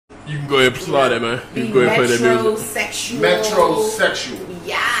You can go ahead and slide that, man. You can go ahead and play that music. Metrosexual.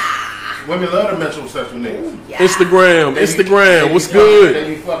 Yeah. Women love the metrosexual niggas. Yeah. Instagram. What's good?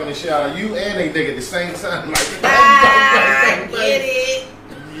 They be fucking the shit out of you and they nigga at the same time. Like, Get it.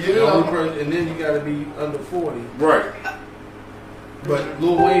 And then you gotta be under 40. Right. But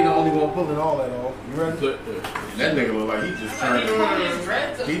Lil Wayne the only one pulling all that off. You ready? That nigga look like he just turned.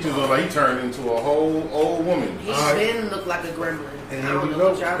 He just look like he turned into a whole old woman. He didn't look like a gremlin. And here we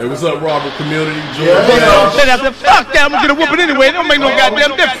go. Hey, what's up, Robert? Community. Yeah. Fuck that! I'm gonna get a whooping anyway. It don't make no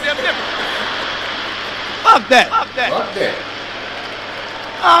goddamn difference. Fuck that! Fuck that.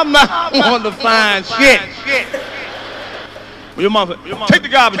 I'm not on the fine shit. Your mother, take the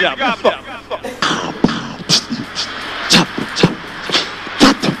garbage out. Fuck.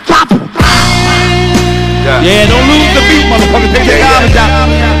 Yeah, don't lose the beat, motherfucker. Take the garbage out.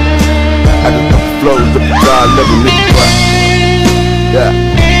 I just got the flows up the God level, nigga. Yeah.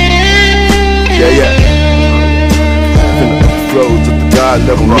 Flows up the God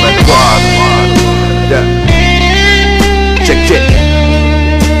level, nigga. Yeah. Check.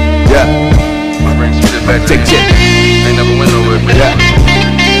 Yeah. Check. Ain't never win nowhere. Yeah.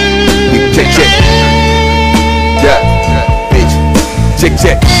 Check. Yeah.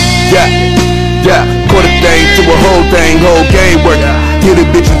 Check. Yeah. Quarter thing to a whole thing, whole game work. Hit a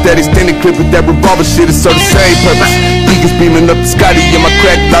bitch with that extended clip with that revolver shit, it's all the same purpose. Beacons beaming up the Scotty in my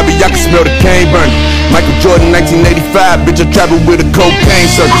crack lobby, I can smell the cane burning. Michael Jordan 1985, bitch I travel with a cocaine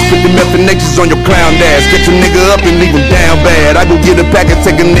circus. Put the methanexes on your clown ass, get your nigga up and leave him down bad. I go get a pack and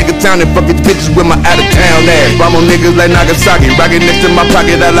take a nigga town and fuck his bitches with my out of town ass. Bomb on niggas like Nagasaki, rocket next to my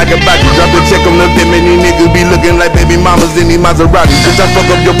pocket, I like a body. Drop a check on the them and these niggas be looking like baby mamas in these Maseratis. Bitch I fuck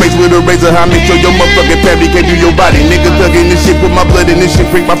up your face with a razor, I make sure your motherfucking family can't do your body. Niggas thugging this shit, put my blood in this shit,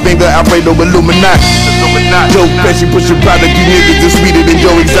 break my finger, Alfredo Illuminati. Joe Pesci push your product, you niggas is sweeter than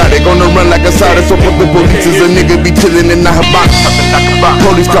Joe Exotic. On the run like a soda, so fuck the police is a nigga be chillin' in the hot.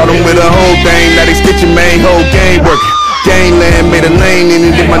 Police caught him with a whole thing, now they stitching main whole game working. Gangland made a lane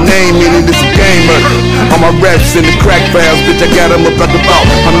in it, my name in it, it's a game murder. All my raps in the crack files, bitch I got them up like a ball.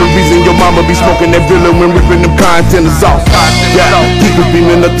 I'm the reason your mama be smoking that Villa when ripping them containers off. Yeah, people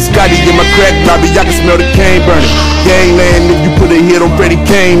beaming up the Scotty in my crack lobby, I can smell the cane burning. Gangland, if you put a hit on Freddie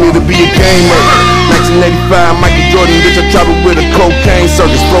Kane, it'll be a game murder. 1985, Michael Jordan, bitch I travel with a cocaine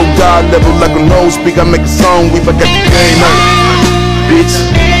circus. Flow God level like a nose speak, I make a song, we forgot the game murder. Bitch,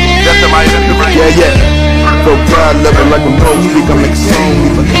 that's the mic, yeah. Flow God level like a nose speak, I make a song, we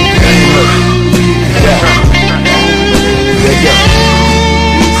forgot the game murder. Yeah.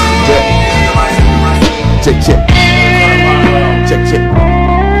 Check.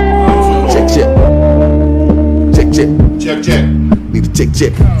 Need to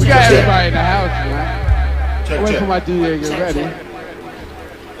check. We got everybody in the house, man. Wait for my DJ to get ready.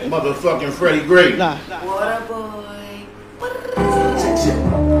 Motherfucking Freddie Gray. What a boy.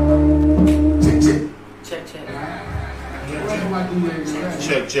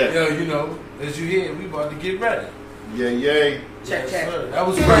 Check. Yo, you know, as you hear, we about to get ready. Yay. Check. That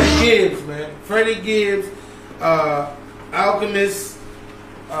was Freddie Gibbs, man. Freddie Gibbs, Alchemist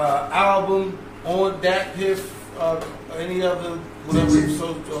album on that Piff, any other whatever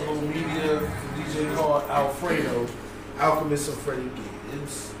social media DJ called Alfredo, Alchemist of Freddie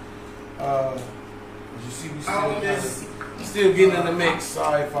Gibbs. As you see, we still getting in the mix.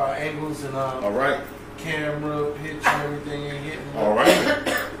 Sorry for our angles and All right. camera, pitch, and everything ain't hitting. All right.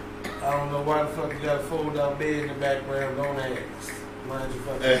 I don't know why the fuck you got a fold out bed in the background. Don't ask. Mind your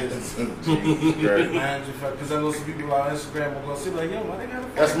fucking business. Mind your fucking. Because I know some people on Instagram are gonna see like, yo, why they got a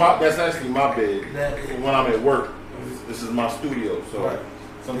That's actually my bed. When I'm at work, this is my studio. So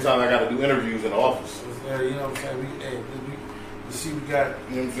sometimes I got to do interviews in the office. You know what I'm saying? You see, we got.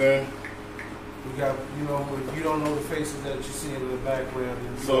 You know what I'm saying? We got, you know, if you don't know the faces that you see in the background.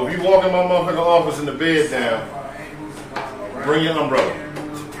 So if you walk in my motherfucking office and the bed down, bring your umbrella.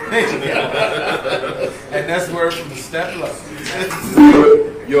 And that's word from the step up.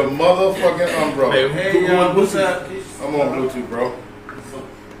 Your motherfucking umbrella. Hey, yo, what's up? I'm on Bluetooth, bro.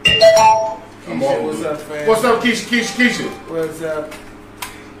 Keisha, what's up, fam? What's up, Keisha? What's up?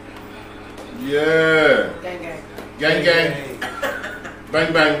 Yeah. Gang.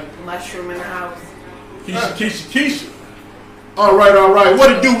 Bang. Mushroom in the house. Keisha. All right.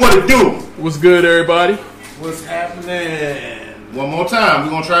 What it do? What's good, everybody? What's happening? One more time.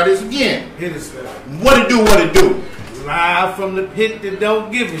 We're going to try this again. Hit us, man. What it do? Live from the pit that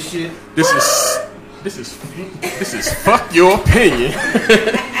don't give a shit. This is fuck your opinion.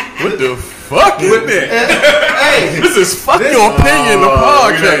 What the fuck with that? Hey, this is fuck your opinion. The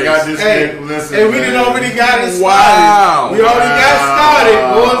podcast. And we done already got it started. Wow. We already got started.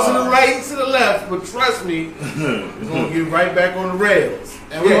 Going to the trust me, we're gonna get right back on the rails.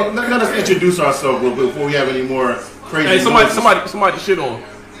 And let us introduce ourselves before we have any more crazy. Hey, somebody shit on.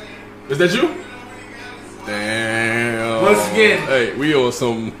 Is that you? Damn. Once again, hey, we on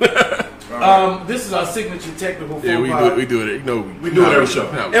some. this is our signature technical. Yeah, we do it. You know, we do it every show.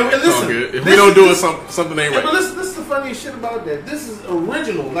 And listen, if we don't do it, something ain't right. But listen, this is the funniest shit about that. This is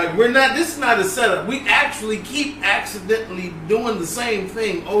original. Like this is not a setup. We actually keep accidentally doing the same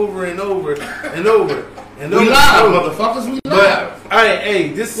thing over and over and over. And we live, motherfuckers. We live.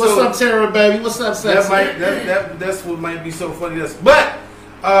 Hey, this. What's up, Tara, baby? What's up, Sexy? That's what might be so funny. But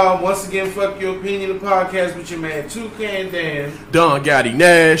once again, fuck your opinion. The podcast with your man Toucan Dan, Don Gotti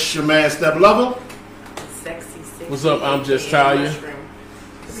Nash, your man Step Level. Sexy. What's up? I'm just Talia.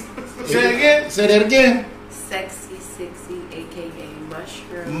 Say it again. Say that again. Sexy, aka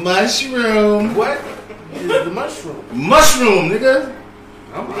Mushroom. Mushroom. What is the mushroom? Mushroom, nigga.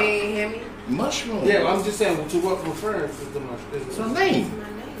 You ain't hear me? Mushroom. Yeah, I'm just saying. To what refers to the mushroom? It's her name.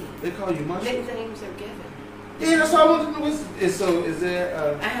 That's my name. They call you mushroom. Nicknames are given. Yeah, that's all I want to know. So, is there?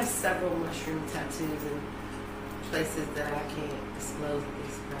 I have several mushroom tattoos in places that I can't disclose at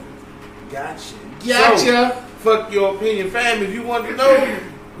this present time. Gotcha. So, fuck your opinion, fam. If you want to know,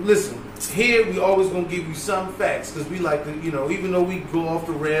 listen. Here we always gonna give you some facts because we like to, even though we go off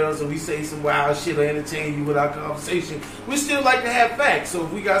the rails and we say some wild shit or entertain you with our conversation, we still like to have facts. So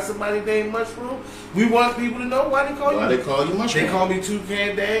if we got somebody named Mushroom, we want people to know why they call you. Why they call you Mushroom? They call me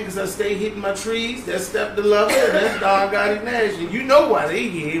Toucan Dan because I stay hitting my trees. That's Step the Lover and that's Don Gotti Nash. And you know why they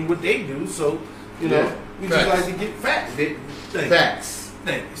here and what they do. So we just like to get facts. Facts.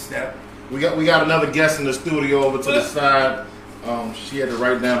 Thank you, Step. We got another guest in the studio over to the side. She had to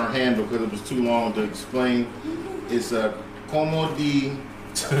write down her handle because it was too long to explain. It's como de.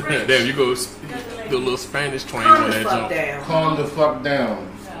 Damn, you go do a little Spanish twang Calm on the that fuck jump. down. Calm the fuck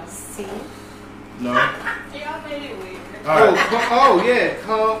down. See? No. Y'all made it weird. All right.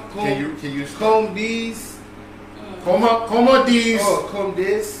 Can you Comb these. como these? Oh, comb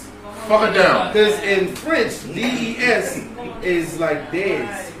this. Fuck it down. Because in French, DES is like des,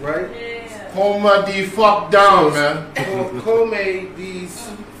 right? Como de fuck down, man. Come these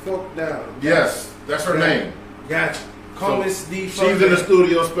fuck down. Yes, that's her name. Gotcha. Come the fuck She's in the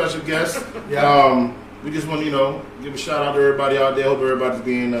studio, special guest. Yeah. We just want to, give a shout out to everybody out there. Hope everybody's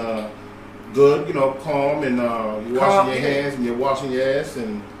being good, calm, and you're washing your hands and you're washing your ass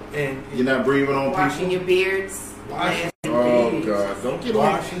and you're not breathing on Washing people. your beards. Oh God! Don't get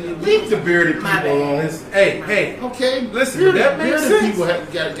Washing your leave the bearded people My bad. alone. Hey. Okay, Listen, that makes bearded sense. people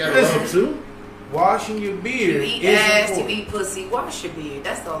got Listen. love too. Washing your You beard eat is ass, important. you eat pussy, wash your beard.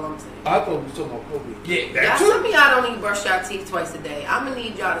 That's all I'm saying. I thought we were talking about Kobe. Yeah, Y'all, that some too. of y'all don't even brush your teeth twice a day. I'm gonna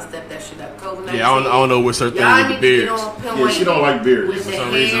need y'all to step that shit up. COVID-19. Yeah, I don't know what's her thing Y'all with need the to get beards. on pill Yeah, she don't like beards with for the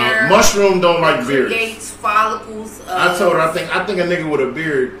some reason. hair. Mushroom don't like beards. Creates follicles. I told her I think a nigga with a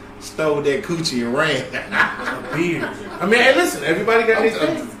beard stole that coochie and ran. Beard. I mean, hey, listen. Everybody got their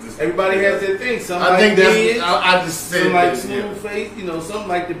thing. Everybody has their thing. Some I like think that's. beards, I just said some like that, smooth face. Some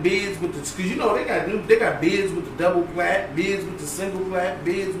like the beards with the. Because they got beards with the double plait, beards with the single plait,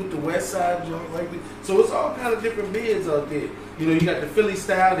 beards with the west side joint like that. So it's all kind of different beards out there. You got the Philly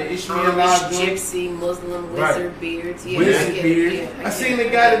style, the Ishmael joint. Gypsy, Muslim, wizard beards. Yeah, Wizard beard. I I seen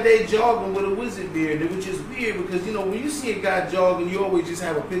a guy today jogging with a wizard beard, which is weird because when you see a guy jogging, you always just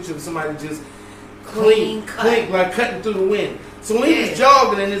have a picture of somebody just Clean cut. like cutting through the wind. So when he was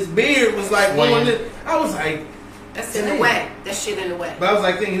jogging and his beard was like going in, I was like, that's in the way. That shit in the way. but I was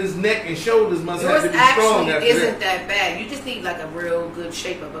like thinking his neck and shoulders must have to Yours be strong actually after isn't that. that bad. You just need like a real good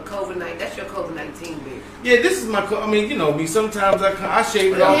shape of a COVID-19. That's your COVID-19 beard. Yeah, this is my. I mean, me. Sometimes I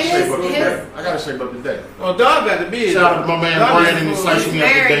shave it I off. gotta shape up His- today. I gotta shape up today. Well, Dog got the beard. Shout out to my man Dog Brandon is who cool. sliced He's me up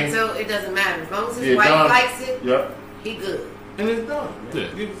married, today. so it doesn't matter. As long as his Yeah, wife Don- likes it, Yep. he good. And it's done. Yeah.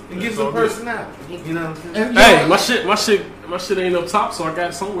 It Yeah, gives it's him all good. personality. You know what I'm saying? And, Hey, my shit ain't up top, so I got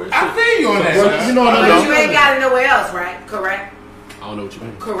it somewhere. I feel you on that. Well, man. you know what But I you ain't got it nowhere else, right? Correct? I don't know what you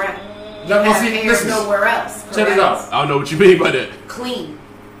mean. Correct. Let me Have see. hair Listen, nowhere else. check it correct? out. I don't know what you mean by that. Clean.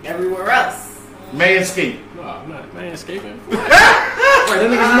 Everywhere else. Manscaped. No, I'm not manscaping. Right, that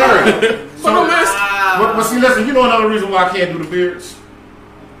nigga's married. But see, listen. You know another reason why I can't do the beards?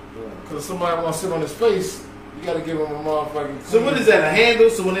 Because if somebody want to sit on his face, you got to give him a motherfucking. So what is that? A handle?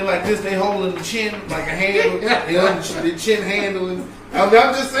 So when they like this, they holding the chin like a handle. They hold the chin handle. I'm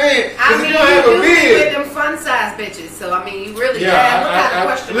just saying. I If mean, you don't have a you with beard. them fun size bitches. So I mean, you really Yeah, what kind of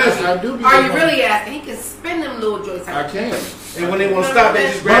question listen, are I you? do be Are you with really asking? He can spin them little joints I out. can. And when they want to stop, they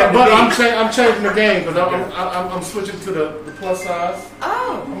just grab But the I'm beard. I'm changing the game because I'm switching to the plus size.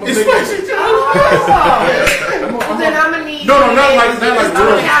 Oh. I'm a It's big- switching to Oh. I'm Well, then I'm gonna need No, not like I'm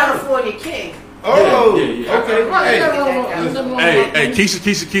real. a California king. Oh, Hey,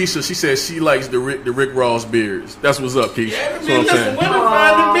 Keisha. She said she likes the Rick Ross beards. That's what's up, Keisha. Yeah, That's what I'm saying. women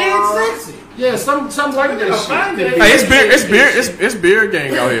find the beard sexy. Yeah, some like that shit. Hey, it's beard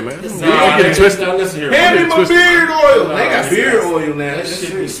gang out here, man. Nah, Get it twisted. listen here. Hand me my beard oil. Nah, They got beard oil now. That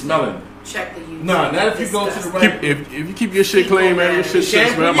shit be smelling. Check the YouTube. Nah, not if you go to the right. If you keep your shit clean, man, your shit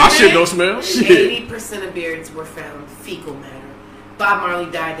Shampoo smell. your My shit dick? don't smell. Shit. 80% of beards were found fecal matter. Bob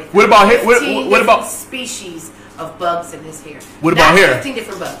Marley died. They What about hair? 15 What about different species of bugs in his hair? What about Not hair? 15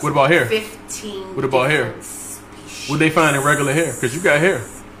 different bugs. What about hair? 15. What about hair? different species. What they find in regular hair? Because you got hair.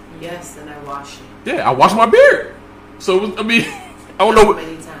 Yes, and I wash it. Yeah, I wash my beard. So I mean, I don't know.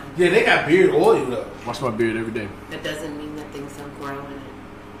 Many times. Yeah, they got beard oil though. Wash my beard every day. That doesn't mean that things don't grow in it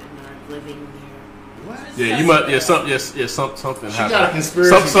and are living there. What? Yeah, you must. Something She happened. got a conspiracy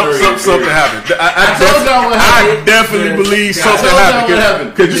theory. Something happened. I told y'all what I happened. definitely believe I something told y'all what happened. happened.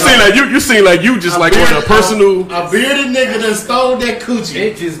 Because you seem like you just like on a personal. A bearded nigga done stole that coochie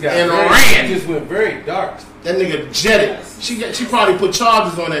It just got and very, ran. It just went very dark. That nigga jetted. She probably put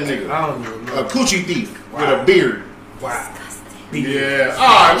charges on that nigga. I don't even know. A coochie thief with a beard. Wow. Yeah.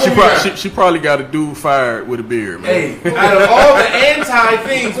 All right. She probably got a dude fired with a beard, man. Hey, out of all the anti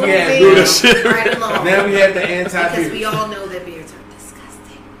things we had, Do that shit. Right along. now we have the anti Because we beard. all know that beards are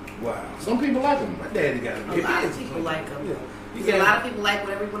disgusting. Wow. Some people like him. My daddy got a A beard. lot of people like them. You A lot got of people like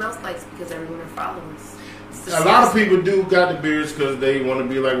what everyone else likes because everyone are followers. It's A lot of people do got the beards because they want to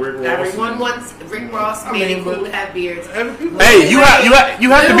be like Rick Ross. Everyone wants Rick Ross made it cool to have beards. Hey, you have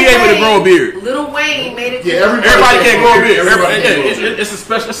to be able to grow a beard. Lil Wayne made it cool. Yeah, Everybody can't grow a beard. Everybody can't grow a Yeah, beard. it's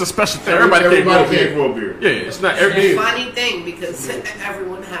a special thing. Everybody can't grow a Everybody can't beard. grow a beard. Yeah, it's not It's a every. funny thing because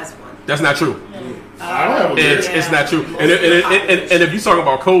everyone has one. That's not true. I don't have a beard. It's not true. And if you talking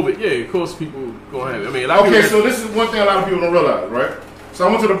about COVID, yeah, of course people gonna have it. I mean, a lot of Okay, people. so this is one thing a lot of people don't realize, right? So I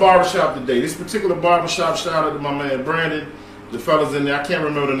went to the barbershop today. This particular barbershop, shout out to my man Brandon, the fellas in there. I can't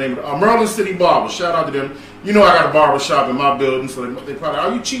remember the name of it. Merlin City Barber. Shout out to them. You know I got a barbershop in my building, so they probably,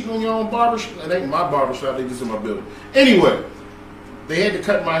 are you cheating on your own barbershop? It ain't my barbershop, they just in my building. Anyway, they had to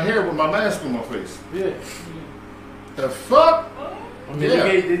cut my hair with my mask on my face. Yeah. The fuck? I mean, Yeah.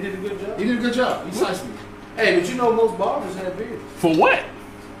 they did a good job. He did a good job. Precisely. Hey, but you know most barbers have beards. For what?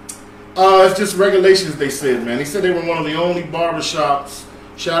 It's just regulations, they said, man. They said they were one of the only barbershops.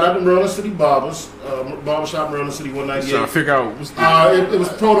 Shout out to Merlin City Barbers. Barbershop Merlin City 198. Trying to figure out what's the It was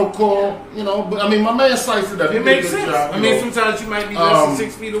protocol, you know. But I mean, my man sliced it up. He It did a makes good sense. job, I you mean, know. sometimes you might be less than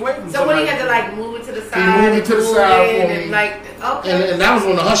 6 feet away from So when somebody. he had to like move it to the side, moved it to the side in for me. and like okay. And that was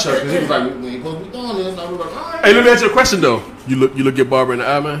on the hush hush because he was like, "We ain't supposed to be doing this." And I was like, "All right." Hey, let me ask you a question though. You look your barber in the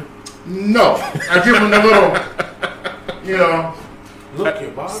eye, man. No, I give him a little, you know. Look,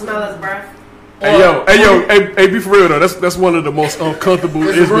 your barber. Smell his breath. Hey, be for real though. That's one of the most uncomfortable.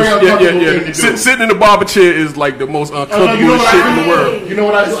 It's a very uncomfortable thing to do. Sitting in the barber chair is like the most uncomfortable you know what shit I in the do? world. You know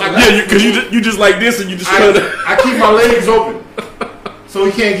what I do? Yeah, because you just like this and you just kind of. I keep my legs open so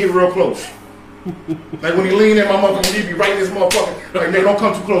he can't get real close. Like when he lean in, my motherfucker, he be right in this motherfucker. Like, nigga, don't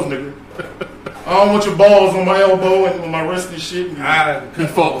come too close, nigga. I don't want your balls on my elbow and on my wrist and shit.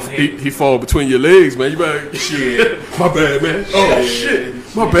 He fall between your legs, man. You better Shit. My bad, man. Oh shit,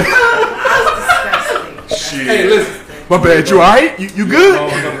 my bad. Shit. Hey, listen. My bad. You alright? You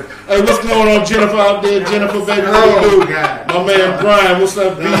good? Hey, what's going on, Jennifer out there? Jennifer, baby, what you do? My man Brian, what's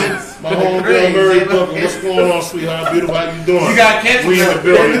up, B? My homegirl Mary Booker, what's going on, sweetheart? Beautiful, how you doing? You got ketchup. We in the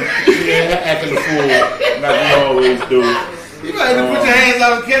building. Yeah, acting the fool like we always do. You might have to put your hands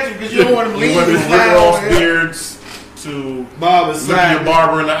out of ketchup because you don't want them We leaning went to from slide Rick Ross over here. beards to Barber look slide. your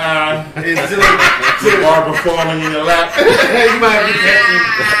barber in the eye, Until your barber falling in your lap. you might be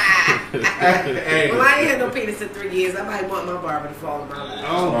catching. Hey. Well, I ain't had no penis in 3 years. I might want my barber to fall in my lap.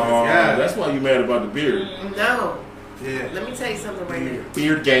 Oh my God. That's why you mad about the beard. No. Yeah. Let me tell you something right now.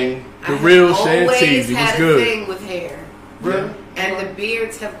 Beard gang. The I have real always Shantizi, had what's a good? thing with hair. Really? And the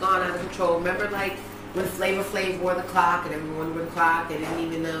beards have gone out of control. Remember, like, when Flavor Flav wore the clock and everyone wore the clock, they didn't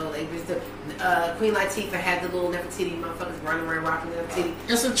even know. Like, Queen Latifah had the little Nefertiti motherfuckers running around rocking Nefertiti.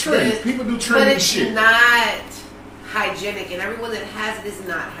 It's a trend. But- People do But trendy it's shit. not hygienic, and everyone that has it is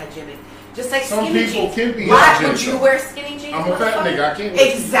not hygienic. Just like Some skinny people jeans. can be Why hygienic, would you though. wear skinny jeans? I'm a fat motherfucker? nigga. I can't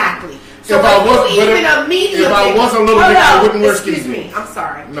wear Exactly. So If I if was- you but even if- a medium if I nigga, was a little hold nigga, I up, wouldn't wear excuse skinny me, jeans. I'm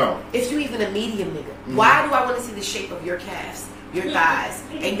sorry. No. If you even a medium nigga, why do I want to see the shape of your calves, your thighs,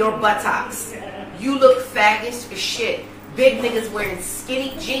 and your buttocks? You look faggish as shit. Big niggas wearing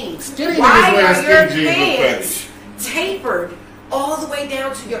skinny jeans. Skinny Why niggas wearing are your skinny jeans look pants tapered all the way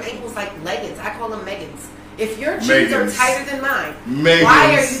down to your ankles like leggings? I call them Megans. If your jeans are Megans. tighter than mine, Megans.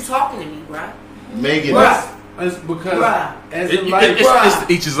 why are you talking to me, bruh? Megan. Bruh. It's because Bruh. as It- in like,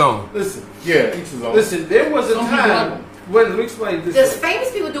 it's each his own. listen, Yeah, each his own. listen. There was a Some people like time them. Wait, let me explain this. Does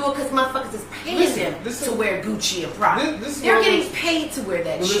famous people do it because motherfuckers is paying them listen. to wear Gucci and Prada? They're getting paid to wear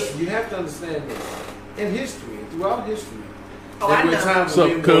that Well, shit. listen, you have to understand this. In history, throughout history, Oh, there I were know. times So,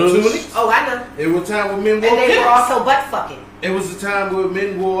 when men wore tunics. Oh, I know. There were times when men And wore they were kilts. also butt fucking. It was a time where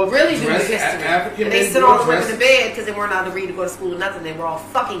men wore Really do dresses, history. African And they men sit wore all the women in dresses. bed because they weren't allowed to read or go to school or nothing. They were all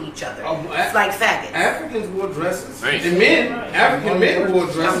fucking each other. Oh, It's like faggots. Africans wore dresses. Nice. And men, African men wore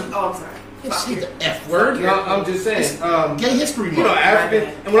dresses. I'm sorry. See the F word. No, I'm just saying. Gay History You know, Month.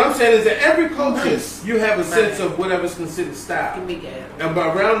 African. And what I'm saying is that every culture, Nice. you have a sense of whatever's considered style. Can be gay. And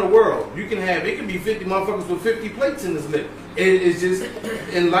but around the world, you can have, it can be 50 motherfuckers with 50 plates in his lip. It's just,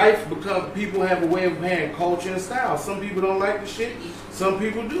 in life, because people have a way of having culture and style. Some people don't like the shit. Some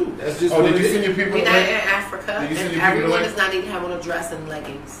people do. That's just Oh, what did it you send is. your people? We're not in away? Africa, Did you send and your people everyone away? does not need to have on a dress and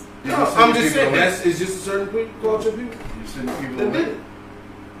leggings. Did you No, send I'm your just people saying, away? it's just a certain culture of people You send your people that did away? it.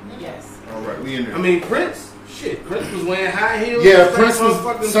 Yes. All right, we in there. I mean, Prince was wearing high heels. yeah, and Prince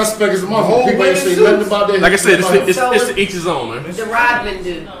motherfucking- was suspect as a whole motherfucker. People ain't women's say nothing suits. about that. Like I said, it's So to each his own, man. The Rodman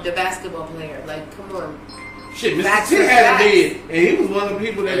dude, the basketball player, like, come on. Shit, Mr. Back T to had facts. a bid, and he was one of the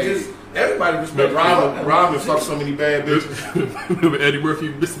people that Hey. just everybody But respected. Robin fucked so many bad bitches. Remember Eddie Murphy,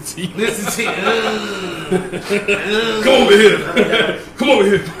 Mr. T? Mr. T. Come over here. Come over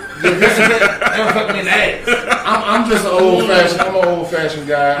here. Never fucked me in the ass. I'm just an old fashioned. I'm an old fashioned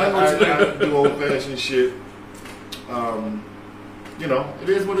guy. I do old fashioned shit. You know, it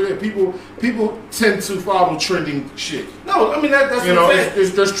is what it is. People tend to follow trending shit. No, I mean that's You what know, I'm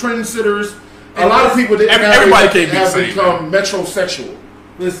saying. there's trendsetters. A lot of people that Everybody can't be the have same, become metrosexual.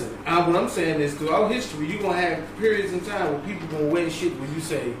 Listen, what I'm saying is throughout history, you're gonna have periods in time where people gonna wear shit where you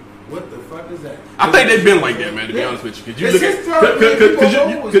say, "What the fuck is that?" I think they've been like that, man. To be honest with you, because you It's look historically,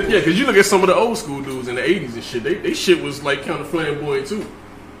 at, because you look at some of the old school dudes in the '80s and shit. They shit was like kind of flamboyant too.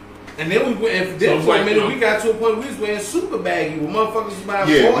 And then we went, and then So for a like, minute, you know. we got to a point where we was wearing super baggy where motherfuckers was buying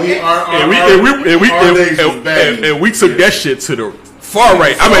Yeah, 4X. we are. And we took that shit to the far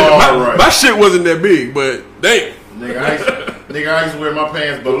right. I mean, my shit wasn't that big, but dang. Nigga, I used to wear my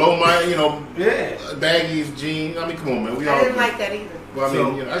pants below my, Yeah. baggies, jeans. I mean, come on, man. We I all. didn't like that either. Well, I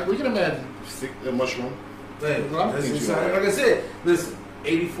mean, So- we can imagine a mushroom. Hey, Well, that's I think insane. you Like I said, listen,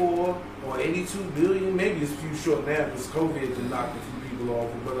 84 or 82 billion, maybe it's a few short now because COVID to knock a few people off,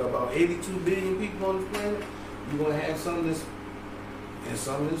 but about 82 billion people on the planet, you're gonna have some that's and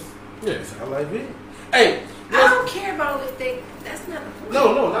some that's Yeah. how life is. Hey, I don't care about what they. That's not the point.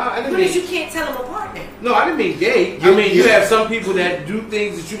 no, I didn't Because you mean. can't tell them apart now. No, I didn't mean gay. I mean you have some people that do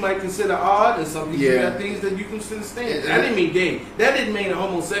things that you might consider odd, and some people Yeah. got things that you consider standard. I didn't mean gay. That didn't mean a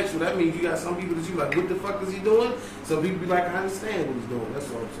homosexual. That means you got some people that you like, what the fuck is he doing? Some people be like, I understand what he's doing. That's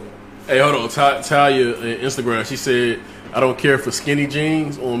what I'm saying. Hey, hold on. Talia on Instagram, she said, "I don't care for skinny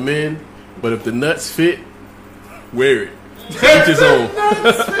jeans on men, but if the nuts fit, wear it. Each his own."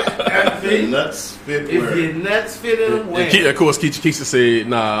 Nuts fit If where? your nuts fit him, And wear of course, Keisha said,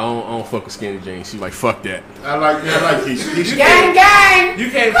 "Nah, I don't fuck with skinny jeans." She's like, "Fuck that." I like Keisha. Keisha. Gang, gang! You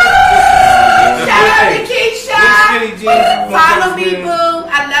can't. Shout out to Them Keisha! skinny jeans, Follow me, motherfuckers boo! wear-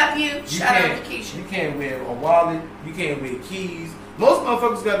 I love you. You Shout out can't. to Keisha. You can't wear a wallet. You can't wear keys. Most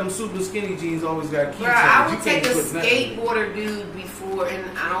motherfuckers got them super skinny jeans. Always got keys. Bro, I on it. would You can't take a put nothing in it. skateboarder dude before,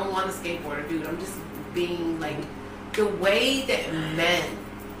 and I don't want a skateboarder dude. I'm just being like, the way that men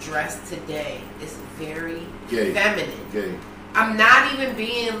dress today is very Gay. feminine. Gay. I'm not even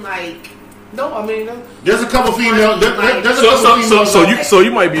being like, No, I mean, There's a couple female. There's a couple So females.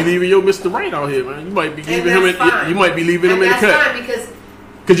 you might be leaving your Mr. Right out here, man. You might be leaving him. that's fine. You might be leaving him and in the that's cut fine because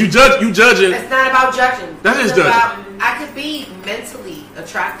because you judging. it's not about judging. That is It's judging. about, I could be mentally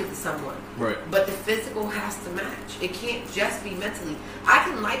attracted to someone. Right. But the physical has to match. It can't just be mentally. I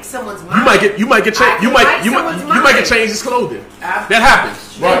can like someone's mind. You might get I changed. can like someone's You might get mind. changed his clothing. After- That happens.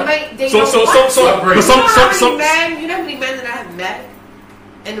 They So don't want to. but some You know how many men that I have met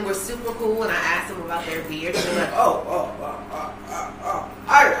and were super cool, and I asked them about their beard, and they're like,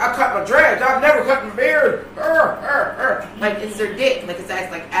 I cut my dreads. I've never cut my beard. Like it's their dick. Like it's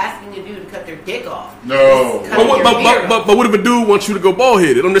like asking a dude to cut their dick off. No. It's cutting your beard off. But what if a dude wants you to go bald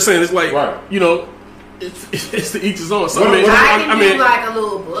headed? I'm just saying it's like Right. it's to each his own. So, What- what- I can I mean, do like a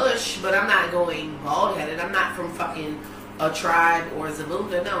little bush, but I'm not going bald headed. I'm not from fucking a tribe or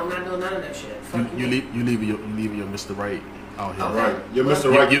Zaluga. No, I'm not doing none of that shit. Fuck you leave your Mr. Right out here. Okay. Right. You're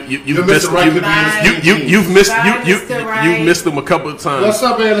Mr. Right. You've missed Mr. Right could be Bye. you've missed Bye, Mr. Right. you've missed them a couple of times. What's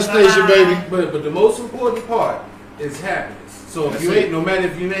up, Anastasia, baby? But the most important part is happiness. So if That's you it. ain't, no matter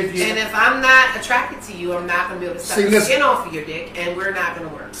if you And if I'm not attracted to you, I'm not gonna be able to suck See, the listen. skin off of your dick, and we're not gonna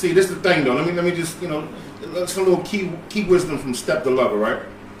work. See, this is the thing, though. Let me just, some little key wisdom from Step the Lover, right?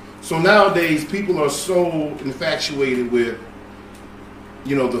 So nowadays, people are so infatuated with,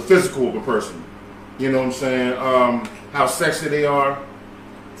 you know, the physical of a person. You know what I'm saying? How sexy they are,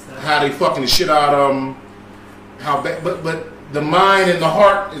 how they fucking the shit out of them, how bad. But the mind and the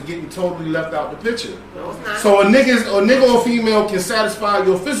heart is getting totally left out the picture. No, it's not. So a nigga or female can satisfy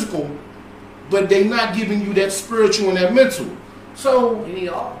your physical, but they not giving you that spiritual and that mental. So You need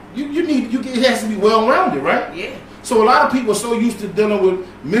all. it has to be well rounded, right? Yeah. So a lot of people are so used to dealing with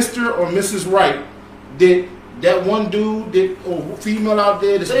Mr. or Mrs. Right that one dude or female out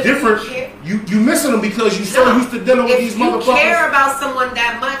there that's But if you different. care- You missing them because you're so No. used to dealing with these If you motherfuckers. care about someone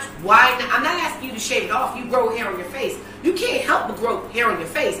that much, why not? I'm not asking you to shave it off. You grow hair on your face. You can't help but grow hair on your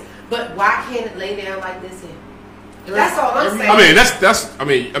face. But why can't it lay down like this here? That's all I'm saying. I mean, that's that's all I'm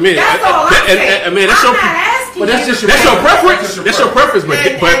saying. I mean, that's I'm not asking but that's you. just your that's your preference. preference. That's your preference. But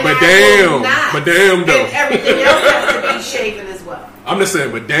And but I will damn, not. but damn though. And everything else has to be shaven as well. I'm just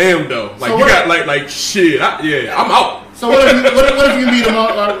saying, but damn though. Like So you what- got like shit. I'm out. So what if you meet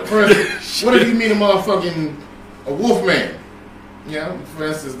what if you meet a motherfucking a wolf man? Yeah, for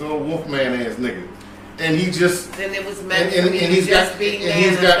instance, the old wolf man ass nigga, and he just Then it was meant and for me he's to got just be and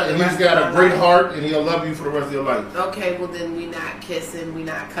he's got for the rest a of my great life. heart, and he'll love you for the rest of your life. Okay, well then we not kissing, we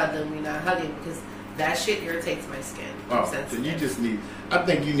not cuddling, we not hugging because that shit irritates my skin. I'm Oh, so sensitive. you just need. I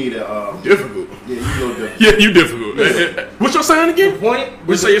think you need a Difficult. yeah, you go different. Yeah, you difficult. What's your sign again? Point.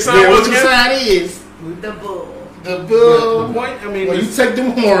 What say your sign Yeah, was what your again? sign is The bull. the The bull. point. I mean, Well, you the take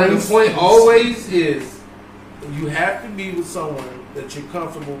them horns. point always is you have to be with someone that you're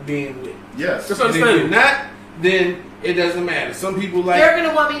comfortable being with. Yes. That's And if you're understandable. not, then it doesn't matter. Some people like. You're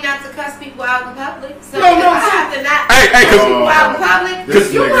gonna want me not to cuss people out in public. So No, if no, I see- have to not Hey, cuss cause- people out in public,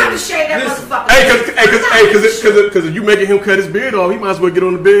 This you nigga- gonna have to shave that listen. motherfucker. Cause if you making him cut his beard off, he might as well get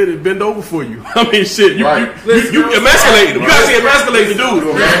on the bed and bend over for you. I mean, shit, you Right. you emasculating him. You gotta say emasculating the dude.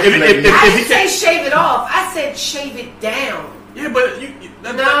 Right. If I he didn't say can't, shave it off. I said shave it down. yeah, but you.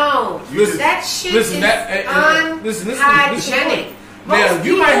 No, Listen, that shit listen, is that- listen, this is the unhygienic. point. Most Now, you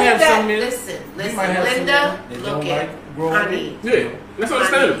people might have that, some men- listen, you might have some Linda, men that look don't at like growing honey. Yeah, that's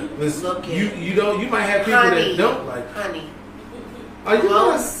understandable. Listen, Look at you don't. You might have people honey, that don't like. honey. Are you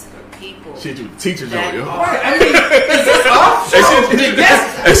Most people Shit, you teachers that on yo. are I mean, is this off show? And The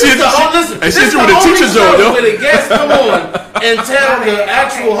guest- and she- this is the whole- listen, and she this is with the the only teachers show on, yo. where the guests come on and tell the Okay,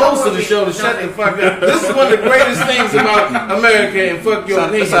 actual okay, host of don't the show to worry. shut the fuck up. This is one of the greatest things about America and fuck your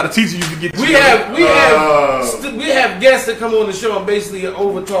That's how the opinion. teacher used to get. We have guests that come on the show and basically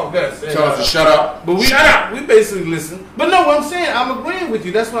over talk us. And, Tell us to shut up. but we basically listen. But no, what I'm saying, I'm agreeing with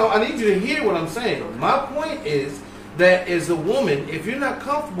you. That's why I need you to hear what I'm saying. My point is that as a woman, if you're not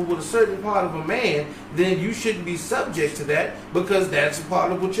comfortable with a certain part of a man, then you shouldn't be subject to that because that's a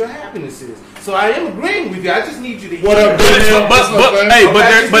part of what your happiness is. So I am agreeing with you. I just need you to hear. What up, But hey,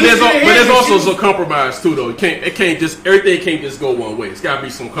 but there's also Listen, some compromise too, though. It can't just everything can't just go one way. It's gotta be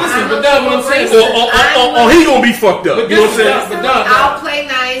some compromise. but that's what I'm saying. Or he gonna be fucked up. But You know what I'm this is- saying? but Don, I'll play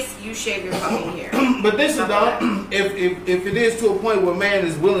nice. You shave your fucking hair. But this is dog. If it is to a point where a man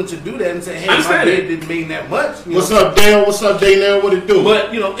is willing to do that and say, "Hey, my Understand beard it. didn't mean that much," you What's know? up, Dale? What's up, Dale? What it do? But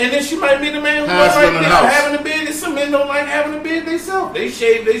and then she might be the man who don't Husband like in the house. having a beard. And some men don't like having a beard themselves. They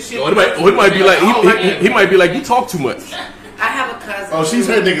shave their shit. Or it might be like he might be like you talk too much. I have a cousin. Oh, she's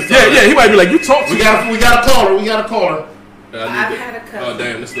heard niggas. Yeah, he might be like you talk too We much. got a caller. We got a caller. I've had a cousin. Oh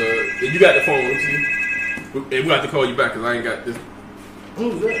damn, that's you got the phone. Let me see. We got to call you back because I ain't got this.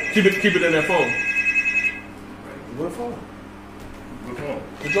 Who's that? Keep it in that phone. What phone? What phone?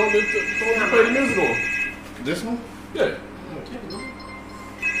 The phone you play the music on. This one? Yeah.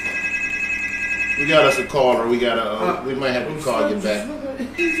 We got us a caller. We got a. We might have to call you back.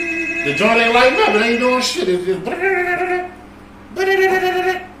 The joint ain't lighting up. It ain't doing shit. It's just. I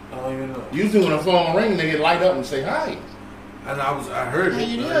don't even know. Usually when a phone ring, they get light up and say hi. And I heard How it.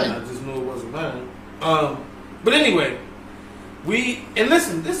 you but doing? I just knew it wasn't mine. But anyway,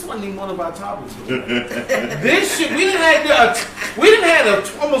 listen. This wasn't even one of our topics. This shit. We didn't had a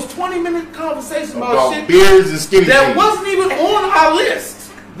almost 20-minute conversation about shit beards and skinny that jeans. wasn't even on our list.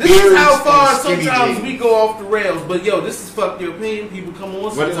 This Beards is how far and skinny sometimes jeans. we go off the rails. But yo, this is fuck your opinion. People come on.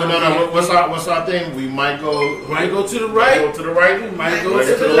 What's our thing? We might go. Might go to the right. Go to the right. We might go Right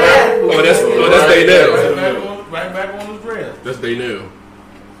to to the the left. left. That's they nail. Right back on the rail. That's they nail.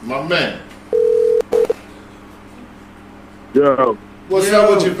 My man. Yo. What's up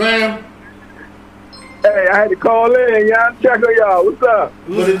with your fam? Hey, I had to call in, y'all. Check on y'all. What's up?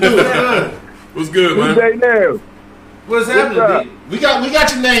 What it do? What's good, Who's man? they now? What's up? happening, D? We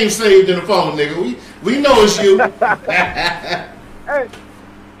got your name saved in the phone, nigga. We know it's you. Hey,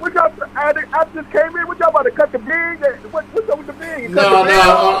 What y'all? I just came in. What y'all about to cut the beard? What's up with the beard? No,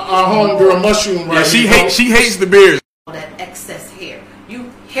 our homegirl Mushroom, right? Yeah, she hates the beard. That excess hair.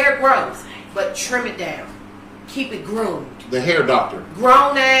 Hair grows, but trim it down. Keep it groomed. The hair doctor.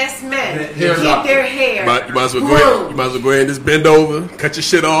 Grown ass men keep their hair. You might as well go ahead and just bend over, cut your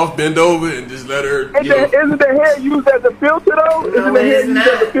shit off, bend over, and just let her. Isn't the hair used as a filter though? Isn't the hair used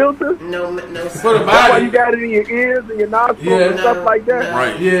as a filter? No. For the body, that's why you got it in your ears and your nostrils and stuff like that.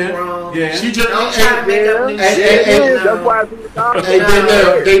 Right. Yeah. She just don't try to make up new shit. That's why it's in the nostrils. Hey,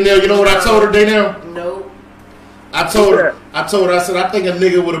 Daynell, you know what I told her, Daynell? Nope. I told her, I said, I think a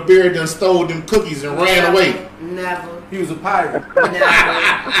nigga with a beard done stole them cookies and ran away. Never. He was a pirate.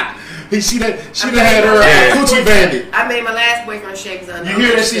 She done had her coochie bandit. I made my last boyfriend shake his under. You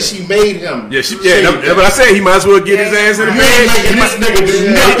hear that shit? She made him. Yeah, but I said he might as well get his ass in the bed.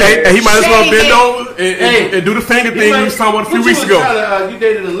 He might as well bend over and do the finger thing we was talking about a few weeks ago. You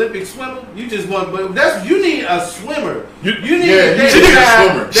dated an Olympic swimmer. You just want, but you need a swimmer. You need a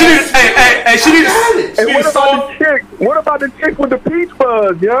swimmer. What about the chick with the peach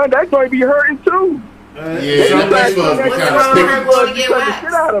fuzz? Yeah, that going to be hurting too. Some peach fuzz be kind of sticky. Go to get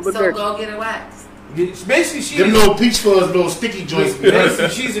waxed. So go get it waxed. Basically, them little peach fuzz, little sticky joints. Basically,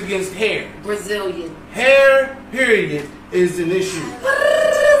 she's against hair. Brazilian. Hair, period, is an issue.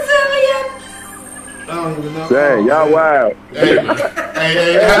 Brazilian. I don't even know. Dang, y'all wild. Hey,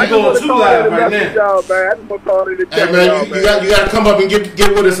 I'm going too loud right now. I just want to call it a check. Hey, man, you got to come up and get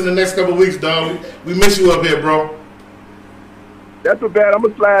with us in the next couple of weeks, dog. We miss you up here, bro. That's too bad. I'm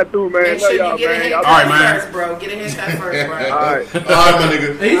going to slide through, man. Make sure you get a haircut first, bro. Get a haircut first, bro. All right, my nigga.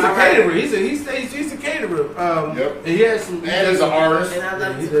 He's a caterer. He's a caterer. Yep. And he has some. And he's an artist. And I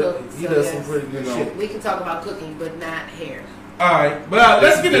love to cook. He does some pretty good shit. We can talk about cooking, but not hair. All right, but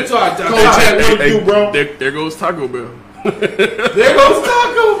let's get into our topic. There goes Taco Bell. There goes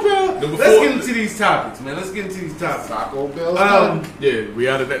Taco Bell. Let's get into these topics, man. Let's get into these topics. Taco Bell. Yeah, we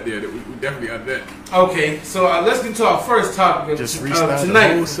out of that. Yeah, we definitely out of that. Okay, so let's get into our first topic of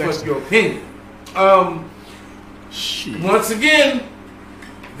tonight. What's your opinion? Once again,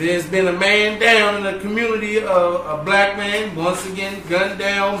 there's been a man down in the community, a black man, once again gunned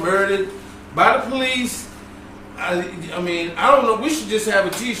down, murdered by the police. I mean, I don't know. We should just have a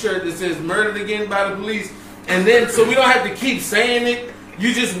T-shirt that says "Murdered again by the police," and then so we don't have to keep saying it.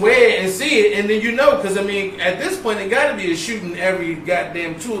 You just wear it and see it, and then you know. Because I mean, at this point, it got to be a shooting every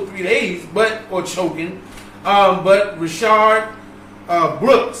goddamn 2 or 3 days, or choking. But Rayshard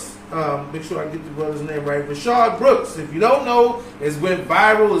Brooks, make sure I get the brother's name right. Rayshard Brooks. If you don't know, it's went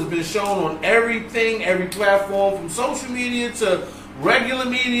viral. It's been shown on everything, every platform, from social media to regular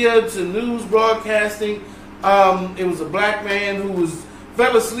media to news broadcasting. It was a black man who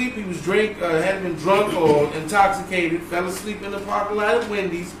fell asleep. He was had been drunk or intoxicated. Fell asleep in the parking lot of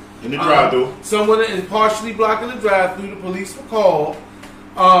Wendy's. In the drive-thru. Someone is partially blocking the drive-thru. The police were called.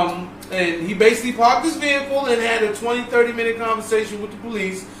 And he basically parked his vehicle and had a 20-30 minute conversation with the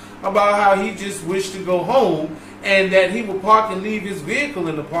police about how he just wished to go home and that he would park and leave his vehicle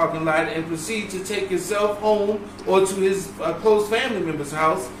in the parking lot and proceed to take himself home or to his close family member's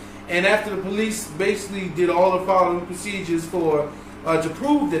house. And after the police basically did all the following procedures to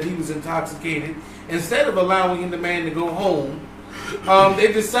prove that he was intoxicated, instead of allowing the man to go home,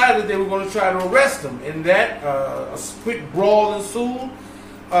 they decided they were going to try to arrest him. And that a quick brawl ensued.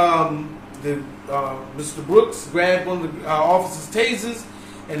 Mr. Brooks grabbed one of the officer's tasers,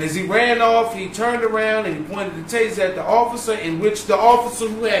 and as he ran off, he turned around and he pointed the taser at the officer, in which the officer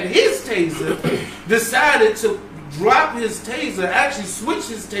who had his taser decided to drop his taser, actually switch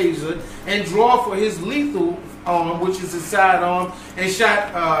his taser, and draw for his lethal arm, which is his side arm, and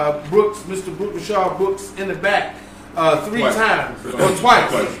shot Mr. Rayshard Brooks in the back 3 times, or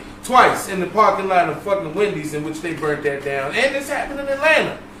twice in the parking lot of fucking Wendy's, in which they burnt that down. And this happened in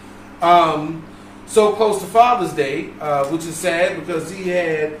Atlanta. So close to Father's Day, which is sad because he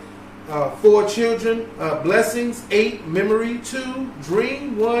had 4 children, Blessings, 8, Memory, 2,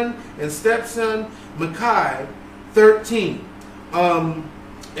 Dream, 1, and stepson, Makai, 13. And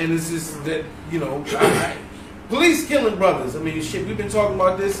this is that, police killing brothers. I mean, shit, we've been talking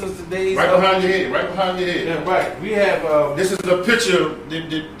about this since the days. Right behind your head. Yeah, right. We have. This is a picture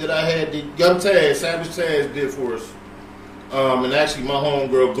that I had that Young Taz, Savage Taz, did for us. And actually, my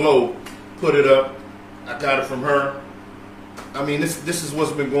homegirl Glow put it up. I got it from her. I mean, this is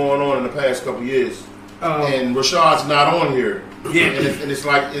what's been going on in the past couple years. And Rayshard's not on here. Yeah. And it's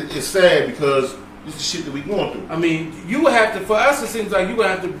like, it's sad because this is shit that we going through. I mean, you would have to, for us, it seems like you would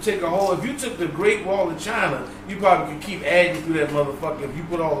have to take a whole, if you took the Great Wall of China, you probably could keep adding through that motherfucker if you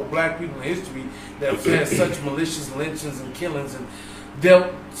put all the black people in history that had such malicious lynchings and killings and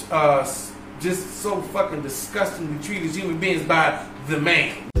dealt just so fucking disgustingly treated as human beings by the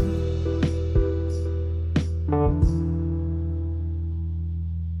man.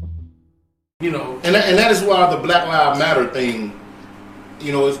 You know, and that is why the Black Lives Matter thing,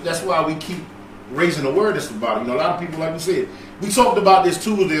 you know, that's why we keep raising awareness about it. You know, a lot of people, like you said, we talked about this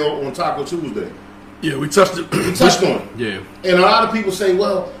Tuesday on Taco Tuesday. Yeah, we touched it. We touched on it. Yeah. And a lot of people say,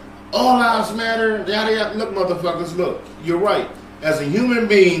 well, all lives matter. Yada, yada. Look, motherfuckers, look. You're right. As a human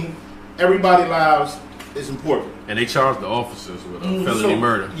being, everybody's lives is important. And they charged the officers with felony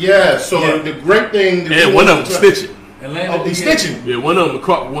murder. Yeah, so the great thing... And one of them snitching. Oh, he's snitching? Yeah, one of them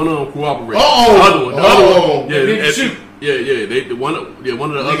cooperated. The other one. Yeah, one of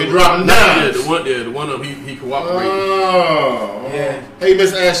the nigga dropping dimes. The one of them, he cooperated. Oh. Yeah. Hey,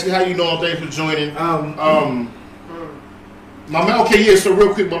 Miss Ashley, how you doing? Thanks for joining. My man, okay, yeah, so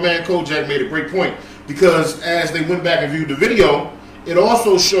real quick, my man Kojak made a great point, because as they went back and viewed the video, it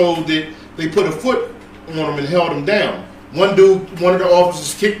also showed that they put a foot on him and held him down. One of the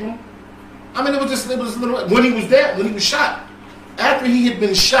officers kicked him. I mean, it was little, when he was shot. After he had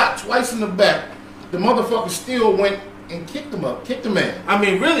been shot twice in the back, the motherfucker still went and kicked the man. I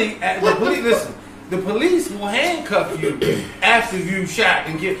mean, really, the police will handcuff you after you shot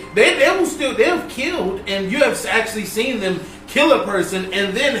and get. They've killed, and you have actually seen them kill a person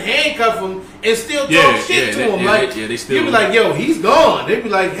and then handcuff them and still talk shit to them. They still. You be like, yo, he's gone. They be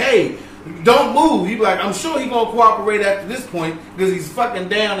like, hey, don't move. You be like, I'm sure he gonna cooperate after this point because he's fucking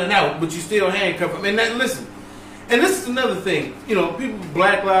down and out, but you still handcuff him. And listen. And this is another thing, you know, people,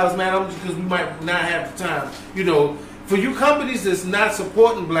 Black Lives Matter, because we might not have the time, you know, for you companies that's not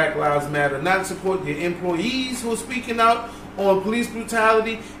supporting Black Lives Matter, not supporting your employees who are speaking out on police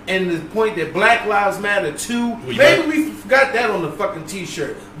brutality, and the point that Black Lives Matter too, maybe we forgot that on the fucking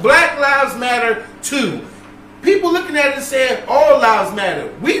t-shirt. Black Lives Matter too. People looking at it and saying all lives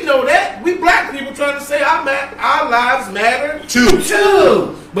matter. We know that. We black people trying to say our lives matter too.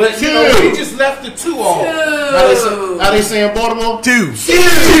 But you know, we just left the two off. How they say in Baltimore? Two.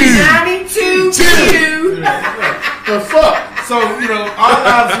 92. The fuck? So, you know, our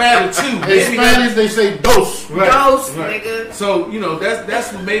lives matter too. In Spanish, they say dos. Right. Dos, nigga. So, you know,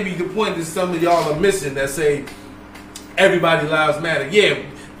 that's maybe the point that some of y'all are missing that say everybody lives matter. Yeah.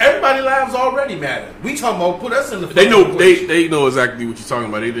 Everybody's lives already matter. We talking about put us in the. They know exactly what you're talking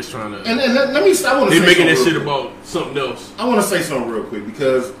about. They just trying to. And let me. I want to. They making that shit about something else. I want to say something real quick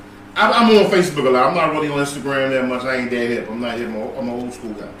because I'm on Facebook a lot. I'm not really on Instagram that much. I ain't that hip. I'm not hip. I'm an old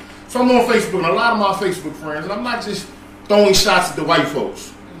school guy. So I'm on Facebook, and a lot of my Facebook friends. And I'm not just throwing shots at the white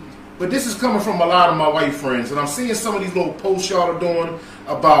folks, but this is coming from a lot of my white friends, and I'm seeing some of these little posts y'all are doing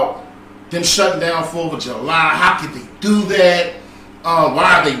about them shutting down 4th of July. How could they do that?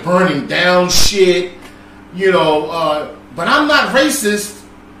 Why are they burning down shit? You know, but I'm not racist.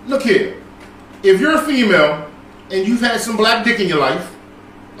 Look here. If you're a female and you've had some black dick in your life,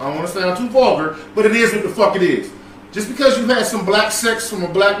 I don't want to sound too vulgar, but it is what the fuck it is. Just because you've had some black sex from a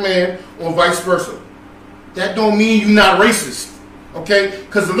black man or vice versa, that don't mean you're not racist. Okay?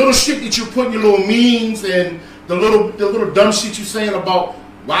 Because the little shit that you're putting, your little memes and the little dumb shit you're saying about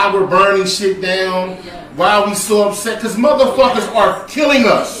why we're burning shit down, why are we so upset? Because motherfuckers are killing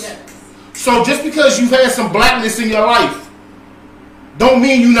us. So just because you've had some blackness in your life, don't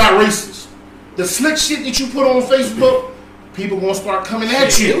mean you're not racist. The slick shit that you put on Facebook, people gonna start coming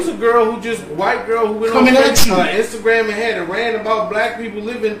at you. It was a white girl who went coming on at you. Instagram and had a rant about black people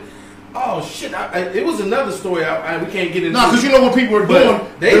living. Oh shit! It was another story. We can't get into. No, because you know what people are doing.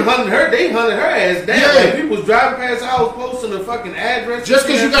 They hunted her ass down. Yeah. Like, people was driving past the house, posting the fucking address. Just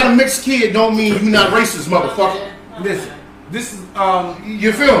because you got a mixed kid, don't mean you're not racist, motherfucker. Listen, this is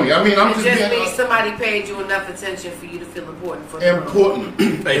you feel me? I mean, I'm it just means somebody paid you enough attention for you to feel important.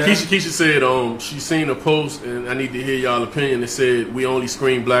 Hey, Keisha said she seen a post, and I need to hear y'all opinion. It said we only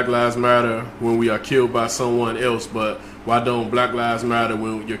scream Black Lives Matter when we are killed by someone else, but why don't Black Lives Matter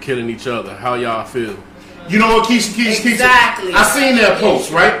when you're killing each other? How y'all feel? You know what, Keisha? Exactly. I seen that post,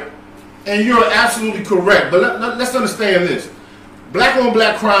 right? And you're absolutely correct. But let's understand this. Black on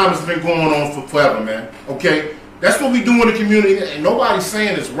black crime has been going on for forever, man. Okay? That's what we do in the community, and nobody's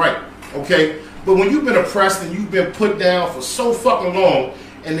saying it's right. Okay? But when you've been oppressed and you've been put down for so fucking long,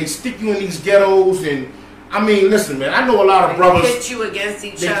 and they stick you in these ghettos, and I mean, listen, man. I know a lot of brothers. They put you against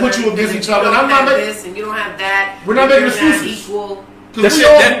each other. They put you against each other. And I'm not making this, and you don't have that. We're not making excuses. Equal.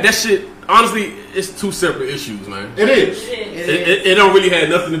 That shit. Honestly, it's two separate issues, man. It is. It don't really have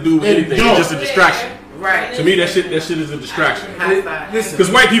nothing to do with anything. It's just a distraction. Right. To me, that shit is a distraction. Listen,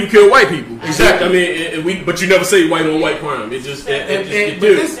 because white people kill white people. Exactly. I mean, but you never say white on white crime. It just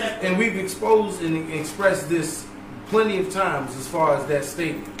and we've exposed and expressed this plenty of times as far as that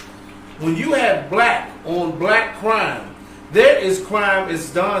statement. When you have black on black crime, there is crime,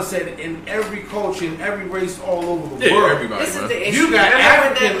 as Don said, in every culture, in every race all over the world. Everybody, This is the issue. You got Remember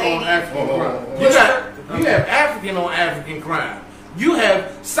African that on lady? African crime. You have African on African crime. You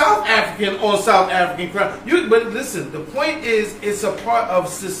have South African on South African crime. But listen, the point is, it's a part of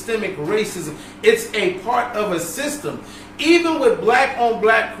systemic racism. It's a part of a system. Even with black on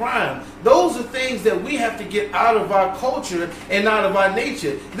black crime, those are things that we have to get out of our culture and out of our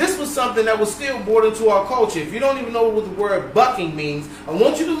nature. This was something that was still brought into our culture. If you don't even know what the word bucking means, I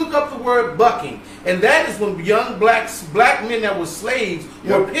want you to look up the word bucking. And that is when young black men that were slaves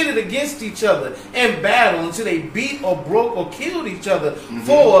were pitted against each other in battle until they beat or broke or killed each other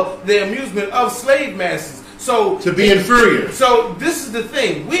for the amusement of slave masters. So to be inferior. So this is the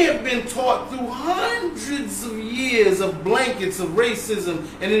thing. We have been taught through hundreds of years of blankets of racism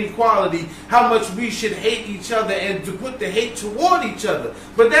and inequality how much we should hate each other and to put the hate toward each other.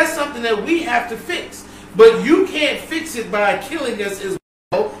 But that's something that we have to fix. But you can't fix it by killing us as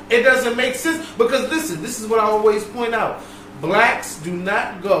well. It doesn't make sense. Because listen, this is what I always point out. Blacks do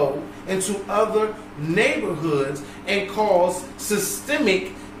not go into other neighborhoods and cause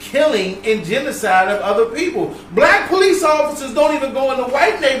systemic killing and genocide of other people. Black police officers don't even go into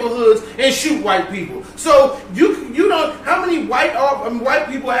white neighborhoods and shoot white people. So you don't. How many white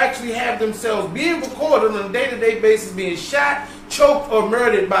people actually have themselves being recorded on a day-to-day basis being shot, choked, or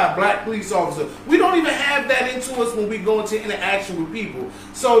murdered by a black police officer? We don't even have that into us when we go into interaction with people.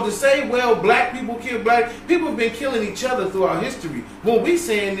 So to say, well, black people kill black people, have been killing each other throughout history. What we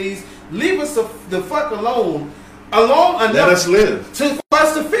saying is, leave us the fuck alone. Enough let us live. For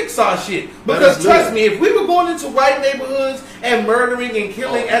us to fix our shit. Because trust me, if we were going into white neighborhoods and murdering and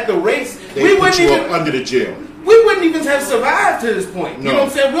killing at the rates, we wouldn't even under the jail. We wouldn't even have survived to this point. No. You know what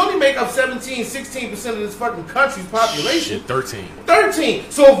I'm saying? We only make up 16% of this fucking country's population. Shit, 13. 13.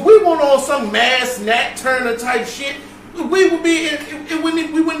 So if we went on some mass Nat Turner type shit, we would be. We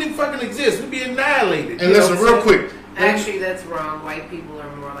wouldn't even fucking exist. We'd be annihilated. And listen, real quick. Actually, that's wrong. White people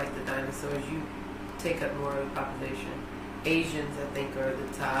are more like the dinosaurs. You take up more of the population. Asians, I think, are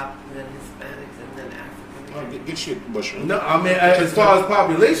the top, then Hispanics, and then Africans. Get shit, Bush. No, I mean, as far as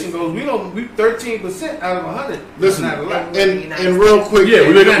population goes, we 13% out of 100. Listen, not a lot. And real quick, yeah,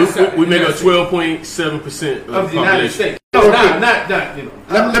 we make a 12.7% of the United States. No, not you know.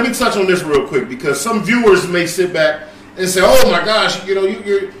 Let me touch on this real quick because some viewers may sit back and say, "Oh my gosh,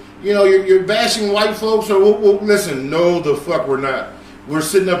 you're bashing white folks." Or well, listen, no, the fuck we're not. We're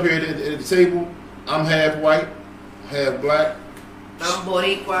sitting up here at the table. I'm half white, half black. I'm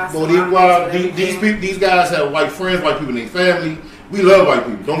Boricua. Boricua. These guys have white friends, white people in their family. We love white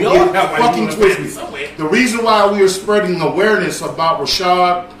people. Don't get fucking twisted. The reason why we are spreading awareness about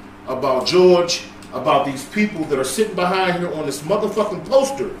Rashad, about George, about these people that are sitting behind here on this motherfucking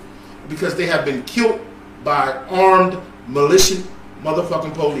poster, because they have been killed by armed, militia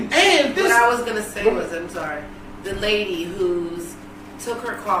motherfucking police. And what I was gonna say was, I'm sorry, the lady who's took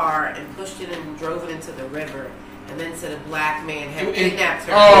her car and pushed it and drove it into the river, and then said a black man had kidnapped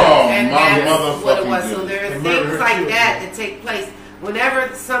her. Oh, and my that's what it was. motherfucking So there are God. things like that take place. Whenever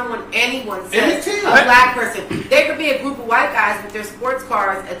anyone says a black person, there could be a group of white guys with their sports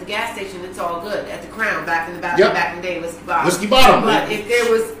cars at the gas station. It's all good at the Crown back in the back in the day, Whiskey Bottom. But if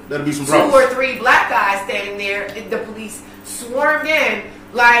there was that'd be some 2 or 3 black guys standing there, the police swarmed in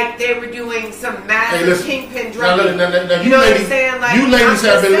like they were doing some massive kingpin drugging. Now, you know what I'm saying? Like, you ladies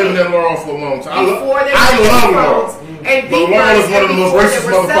have been living in Laurel for a long time. I love Laurel. But Laurel is one of the most racist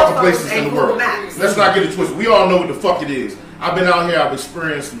motherfucking places in the world. Let's not get it twisted. We all know what the fuck it is. I've been out here. I've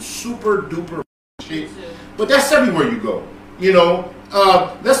experienced some super duper shit. But that's everywhere you go. You know.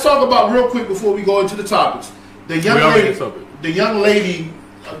 Let's talk about real quick before we go into the topics. The young lady.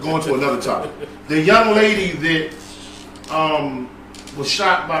 Going to another topic. The young lady that was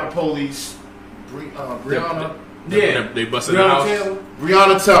shot by the police. Breonna. They busted the house.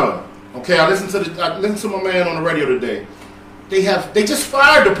 Breonna Taylor. Okay, I listened to my man on the radio today. They just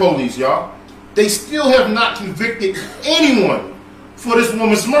fired the police, y'all. They still have not convicted anyone for this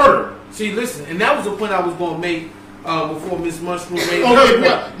woman's murder. See, listen, and that was the point I was going to make before Miss Mushroom made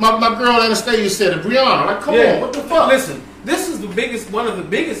my girl Anastasia said it. Breonna, like, come on, what the fuck? Listen, this is one of the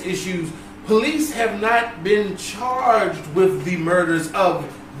biggest issues. Police have not been charged with the murders of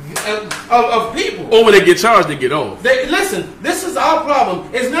people. Or when they get charged, they get off. Listen, this is our problem.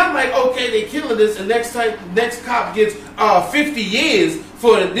 It's not like, okay, they killing this, and next cop gets 50 years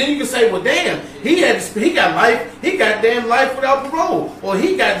for it. Then you can say, well, damn, he got life. He got damn life without parole, or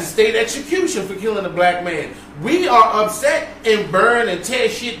he got the state execution for killing a black man. We are upset and burn and tear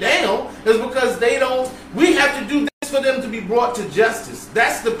shit down is because we have to do this for them to be brought to justice.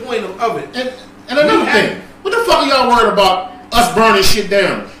 That's the point of it. And another thing, what the fuck are y'all worried about us burning shit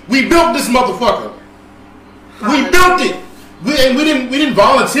down? We built this motherfucker. We built it. We didn't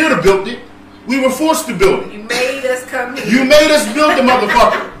volunteer to build it. We were forced to build it. You made us come here. You made us build the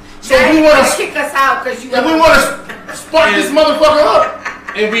motherfucker. So now we want to kick us out because you. And we want to spark this motherfucker up.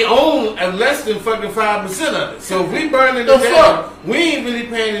 And we own less than fucking 5% of it. So if we burning it The down, fuck? we ain't really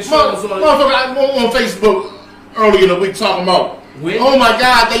paying insurance on it. Motherfucker, I went on Facebook earlier in the week talking about, oh my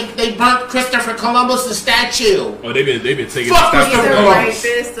God, they burnt Christopher Columbus' statue. Oh, they've been taking Fuck the statue. He's a Columbus.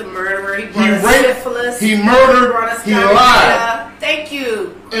 rapist, a murderer. He He brought us raped, syphilis. he murdered, brought us he gonorrhea. lied. Thank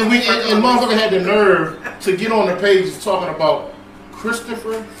you. And motherfucker had the nerve to get on the pages talking about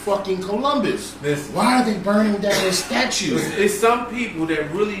Christopher fucking Columbus. Listen. Why are they burning down his statue? It's some people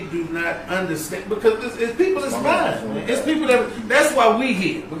that really do not understand, because it's people that's blind. Man. It's people that's why we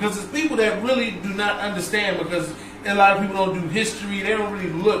here, because it's people that really do not understand, because a lot of people don't do history. They don't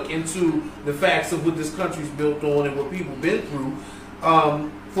really look into the facts of what this country's built on and what people been through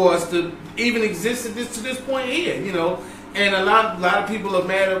for us to even exist to this point here, you know. And a lot of people are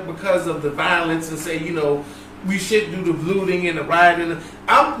mad because of the violence and say, you know, we shouldn't do the looting and the rioting.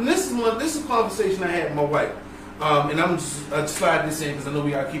 This is a conversation I had with my wife, and I'm just slide this in because I know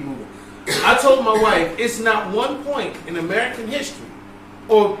we gotta keep moving. I told my wife it's not one point in American history,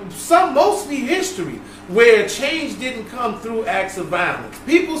 or mostly history, where change didn't come through acts of violence.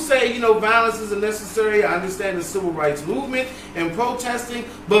 People say, you know, violence isn't necessary. I understand the civil rights movement and protesting,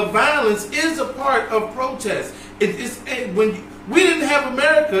 but violence is a part of protest. We didn't have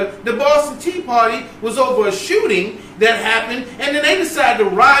America. The Boston Tea Party was over a shooting that happened, and then they decided to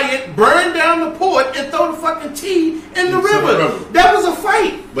riot, burn down the port, and throw the fucking tea in the river. That was a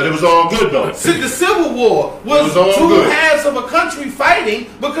fight. But it was all good though. The Civil War was two halves of a country fighting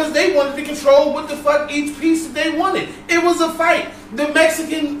because they wanted to control what the fuck each piece that they wanted. It was a fight. The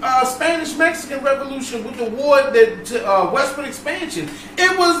Spanish-Mexican Revolution with the war, westward expansion,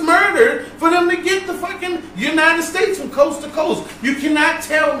 it was murder for them to get the fucking United States from coast to coast. You cannot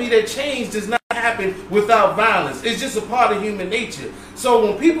tell me that change does not happen without violence. It's just a part of human nature. So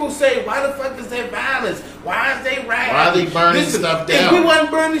when people say, why the fuck is there violence? Why is they rioting? Why are they burning stuff down? If we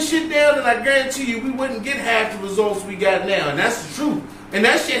wasn't burning shit down, then I guarantee you we wouldn't get half the results we got now. And that's the truth. And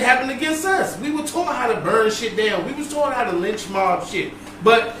that shit happened against us. We were taught how to burn shit down. We was taught how to lynch mob shit.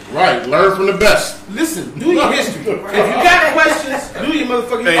 But right, learn from the best. Listen, do your history. If you got questions, do your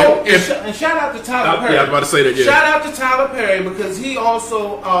motherfucking. And shout out to Tyler Perry. Yeah, I was about to say that. Yeah. Shout out to Tyler Perry because he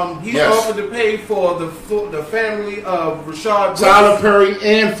also offered to pay for the family of Rashad. Tyler Perry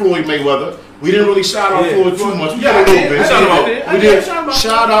and Floyd Mayweather. We didn't really shout out Floyd too much. We did a little bit. We did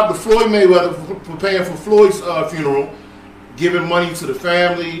shout out to Floyd Mayweather for paying for Floyd's funeral. Giving money to the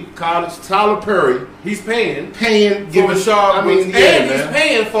family, college. Tyler Perry, he's paying, giving Rashad. I mean, and he's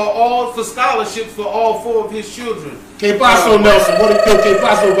paying for scholarships for all 4 of his children. Que Paso Nelson, what did Que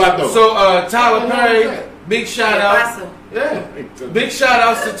Paso Vato? So Tyler Perry, big shout out. Yeah, big shout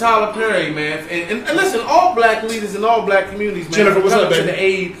outs to Tyler Perry, man. And listen, all black leaders in all black communities, man. Jennifer, what's up, baby? To the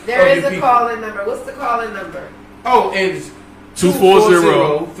aid there is a call-in number. What's the call-in number? Oh, it's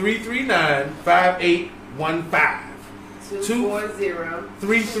 240-339-5815.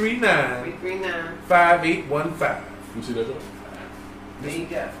 240-339-5815. You see that, Joe? There you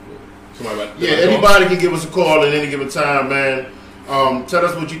go. Anybody can give us a call at any given time, man. Tell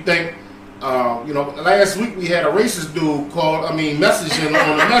us what you think. Last week we had a racist dude messaging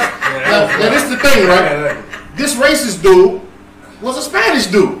on the message. Now, this is the thing, right? This racist dude was a Spanish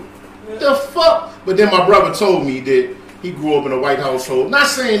dude. The fuck? But then my brother told me that he grew up in a white household. Not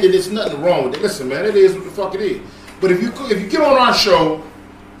saying that there's nothing wrong with it. Listen, man, it is what the fuck it is. But if you get on our show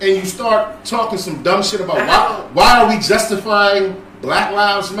and you start talking some dumb shit about why are we justifying Black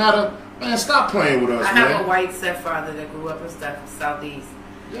Lives Matter, man, stop playing with us, man. I have a white stepfather that grew up in Southeast.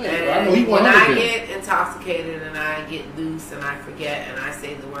 Yeah, and I know he when I get intoxicated and I get loose and I forget and I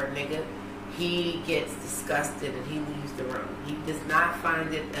say the word nigga, he gets disgusted and he leaves the room. He does not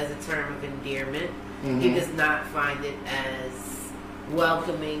find it as a term of endearment. Mm-hmm. He does not find it as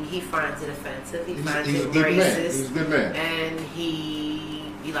welcoming. He finds it offensive. He finds it racist. He's a good man. And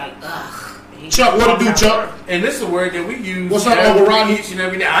he be like, ugh. Chuck, what to do, Chuck? And this is a word that we use. What's up, Uncle Rodney? Each and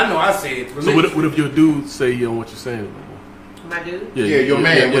every day. I know I say it. So what if your dude say he don't want you saying it? My dude? Yeah, your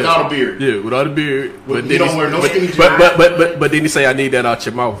man without a beard. Yeah, without a beard. But you don't wear no skinny jeans. But then he say, I need that out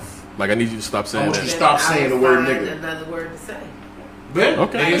your mouth. Like, I need you to stop saying that. I want you to stop saying the word nigga. Another word to say.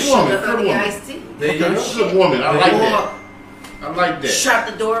 Okay. Good woman. I like that. I like that. Shut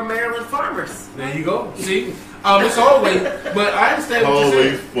the door, Maryland farmers. There you go. See? It's always, but I understand what you're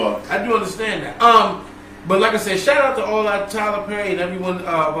saying. Fuck. I do understand that. But like I said, shout out to all our Tyler Perry and everyone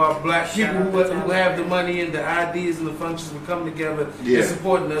of our black people who have the money and the ideas and the functions for coming together and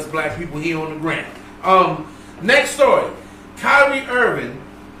supporting us black people here on the ground. Next story. Kyrie Irving,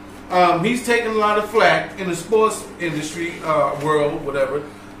 he's taking a lot of flack in the sports industry world, whatever,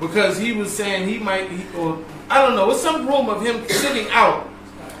 because he was saying I don't know, it's some rumor of him sitting out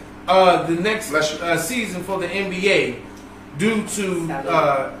the next season for the NBA due to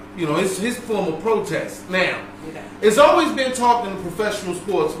his form of protest. Now, it's always been talked in professional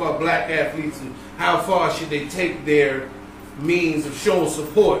sports about black athletes and how far should they take their means of showing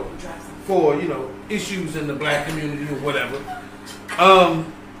support for issues in the black community or whatever.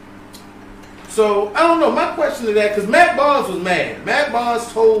 So I don't know. My question to that, because Matt Barnes was mad. Matt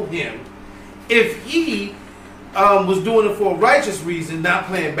Barnes told him if he was doing it for a righteous reason, not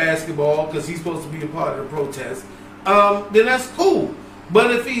playing basketball because he's supposed to be a part of the protest, then that's cool.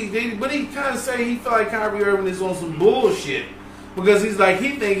 But if he kind of say he felt like Kyrie Irving is on some bullshit because he's like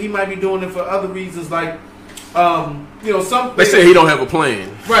he think he might be doing it for other reasons, like some players, they say he don't have a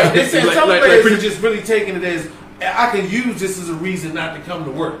plan. Right? They say some players are just really taking it as I can use this as a reason not to come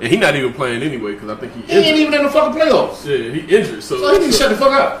to work. And he's not even playing anyway because I think he ain't even in the fucking playoffs. Yeah, he injured, so he need to shut the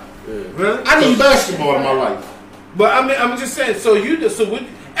fuck up. Yeah. Really? I need basketball in my life. But I'm just saying.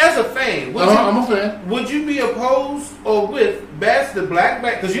 As a fan, I'm a fan. Would you be opposed or with the black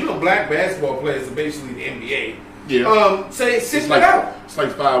because black basketball players are basically the NBA? Yeah. Sitting it out. It's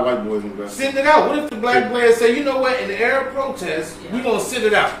like 5 white boys in basketball. Sitting it out. What if the black players say, you know what? In the era of protest, we're gonna sit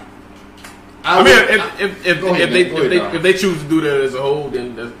it out. If they choose to do that as a whole,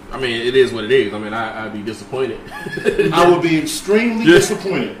 then it is what it is. I'd be disappointed. I would be extremely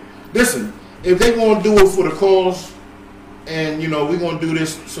disappointed. Listen, if they gonna do it for the cause, and we're gonna do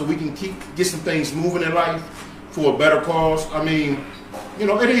this so we can get some things moving in life for a better cause.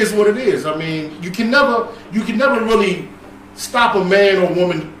 It is what it is. You can never really stop a man or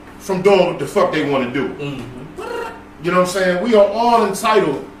woman from doing what the fuck they want to do. Mm-hmm. You know what I'm saying? We are all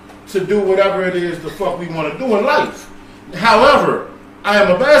entitled to do whatever it is the fuck we want to do in life. However, I am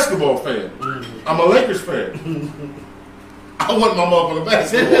a basketball fan. Mm-hmm. I'm a Lakers fan. I want my motherfucking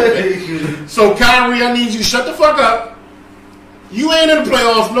basketball fan. So Kyrie, I need you to shut the fuck up. You ain't in the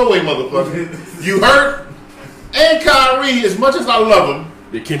playoffs no way, motherfucker. You hurt. And Kyrie, as much as I love him,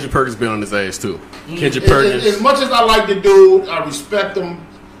 Kendrick Perkins been on his ass too. Kendrick Perkins. As much as I like the dude, I respect him.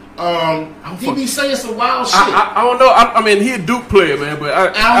 He be saying some wild shit. I don't know. He a Duke player, man, but I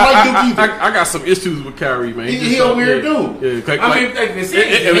don't like Duke either. I got some issues with Kyrie, man. He a weird dude.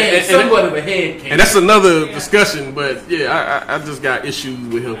 Yeah, somewhat of a head case. And that's another discussion, but yeah, I just got issues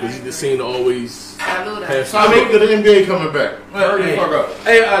with him because he just seemed to always have. So I make the NBA coming back. Hurry the fuck up.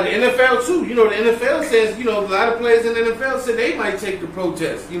 Hey, the NFL too. The NFL says a lot of players in the NFL said they might take the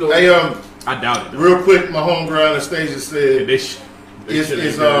protest. Hey, I doubt it. Real quick, my homegirl Anastasia said. Is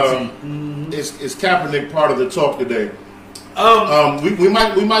Kaepernick part of the talk today? We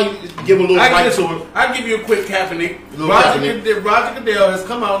might give a little light to it. I'll give you a quick Kaepernick. Roger Goodell has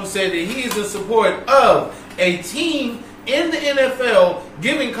come out and said that he is in support of a team in the NFL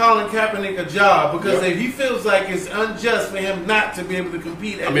giving Colin Kaepernick a job because he feels like it's unjust for him not to be able to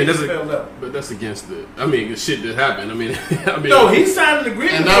compete at the NFL level. But that's against the shit that happened. No, he signed an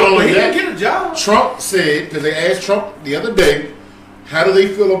agreement, and not only he that, didn't get a job. Trump said, because they asked Trump the other day, how does he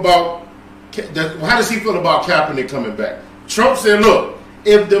feel about Kaepernick coming back? Trump said, look,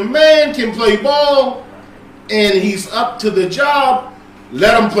 if the man can play ball and he's up to the job,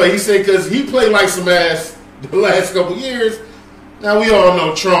 let him play. He said, because he played like some ass the last couple years. Now, we all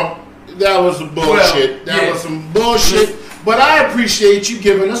know Trump, that was some bullshit. That was some bullshit. But I appreciate you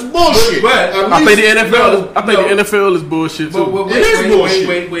giving us bullshit. I think the NFL is bullshit, too. It is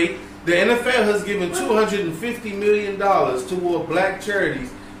bullshit. Wait. The NFL has given $250 million toward black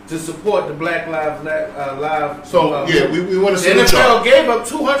charities to support the Black Lives Live. So we want to see the NFL gave up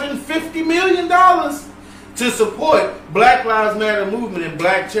 $250 million to support Black Lives Matter movement and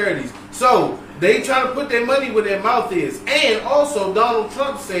black charities. So they try to put their money where their mouth is. And also Donald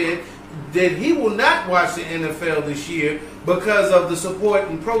Trump said that he will not watch the NFL this year because of the support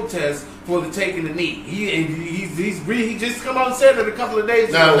and protest for the taking the knee. He just come out and said that a couple of days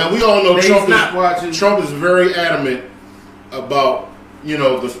ago. Now we all know Trump is very adamant about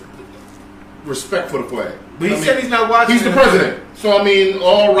the respect for the flag. But he said he's not watching. He's the president, so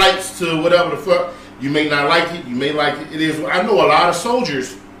all rights to whatever the fuck. You may not like it. You may like it. It is. I know a lot of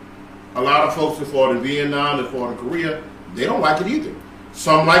soldiers, a lot of folks that fought in Vietnam, that fought in Korea. They don't like it either.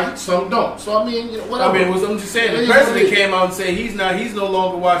 Some like it, some don't. So whatever. I'm just saying the president came out and said he's no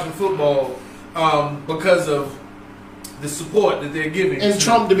longer watching football because of the support that they're giving. And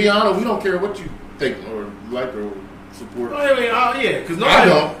Trump, to be honest, we don't care what you think or like or support? I mean, yeah, because I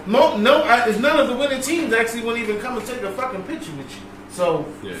don't. It's none of the winning teams actually won't even come and take a fucking picture with you. So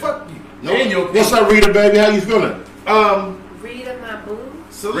fuck you. No. What's up, Rita, baby? How you feeling? Rita, my boo.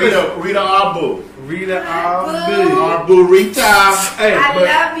 So Rita, our boo. Rita, our boo, Rita. Hey, I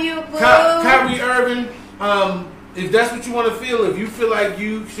love you, boo. Kyrie Irving. If that's what you want to feel, if you feel like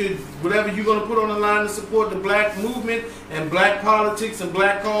you should, whatever you're going to put on the line to support the black movement and black politics and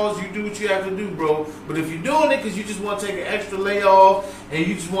black cause, you do what you have to do, bro. But if you're doing it because you just want to take an extra layoff and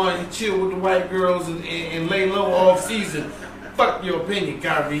you just want to chill with the white girls and lay low off season, fuck your opinion,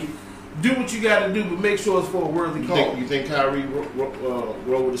 Kyrie. Do what you got to do, but make sure it's for a worthy cause. You think Kyrie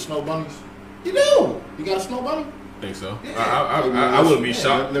roll with the snow bunnies? You do. You got a snow bunny? I think so. Yeah. I wouldn't be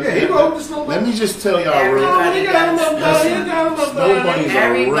shocked. He rolled the snow bunny. Let me just tell y'all real quick. Snow bunnies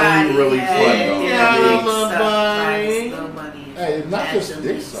are really fun. Hey, it's not just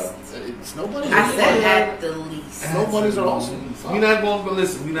this stuff. Snow bunnies. I said at the least. Snow bunnies are awesome. We're not going to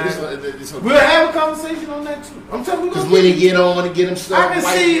listen. We'll have a conversation on that too. I'm telling you. Because when they get on and get them stuff, I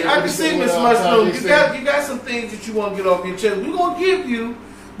can see, Miss Mushroom. You got some things that you want to get off your chest. We're gonna give you.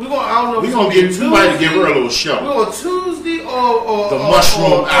 I don't know. We're gonna give Tuesday. We might give her a little show. We're on Tuesday or the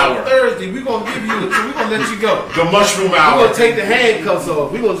mushroom hour. Thursday. We're gonna give you. We're gonna let you go. The mushroom hour. We're gonna take the handcuffs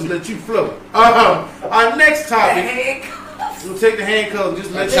off. We're gonna just let you float. Our next topic. We'll take the handcuffs and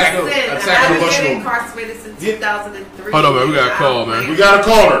just let you go. I've been incarcerated since 2003. Hold on, man. We got a call, man. We got a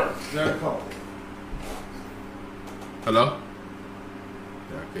caller. Hello?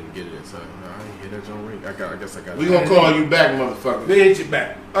 Yeah, I couldn't get it. So I didn't hear that John ring. I guess I got it. We gonna call you back, motherfucker. We hit you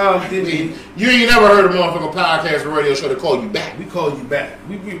back. You ain't never heard a motherfucking podcast or radio show to call you back. We call you back.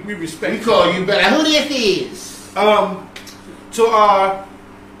 We respect. We call you back. Who this is? So I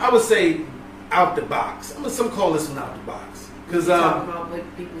would say out the box. Some call this one out the box. Because talking about what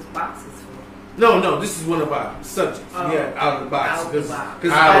people's boxes for. No, this is one of our subjects. Yeah, out of the box. Out of the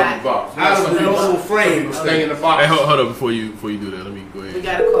box. Out of the normal frame. Stay in the box. Hey, hold up before you do that. Let me go ahead. We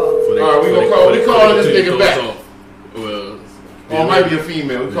got a call. Alright, we gonna call. We calling this nigga back. Well, it might be a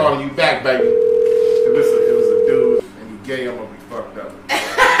female. We calling you back, baby. If it was a dude and he gay, I'm gonna be fucked up.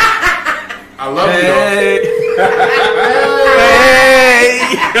 I love you, though.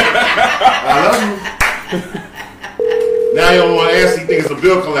 I love you. Now you don't want to answer. You think it's a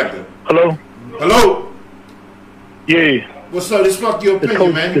bill collector. Hello? Hello? Yeah. What's up? This fuck your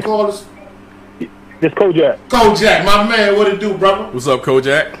opinion, man. You call us? This Kojak. Kojak, my man. What it do, brother? What's up,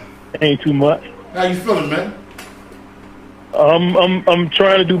 Kojak? Ain't too much. How you feeling, man? I'm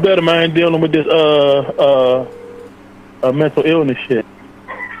trying to do better, man. Dealing with this mental illness shit.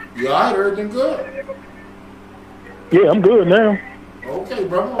 You alright? Everything good? Yeah, I'm good now. Okay,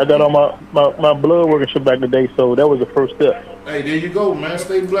 brother. I got all my blood working shit back today, so that was the first step. Hey, there you go, man.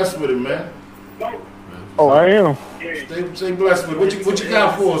 Stay blessed with it, man. Oh, I am. Stay blessed with it. What you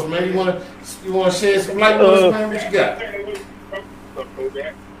got for us, man? You wanna share some light with us, man? What you got?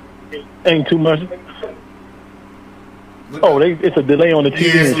 Ain't too much. Oh, it's a delay on the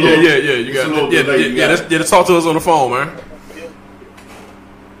TV. Yeah. You got let's talk to us on the phone, man.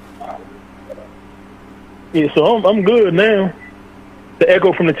 Yeah, so I'm good now. The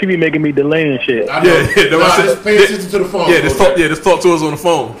echo from the TV making me delay and shit. Just pay attention to the phone. Just talk to us on the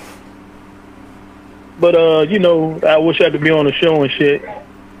phone. But I wish I could be on the show and shit.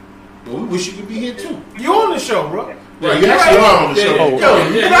 Well, we wish you could be here too. You on the show, bro? Right, you actually are on the show. You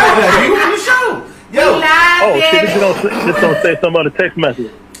on the show? Shit! This don't say something about a text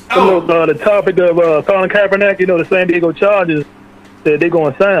message. The topic of Colin Kaepernick, the San Diego Chargers said they're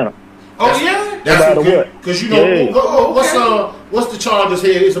going to sign. Oh yeah. That's what? Because what's the Chargers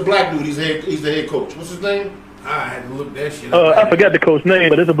head? It's a black dude. He's the head coach. What's his name? I had to look that shit up. I forgot the coach's name,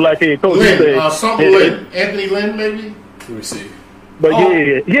 but it's a black head coach. Lynn, Lynn. Anthony Lynn, maybe? Let me see. But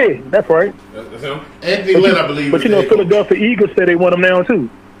yeah, that's right. That's him? Anthony Lynn, I believe. But Philadelphia Eagles say they want him now too.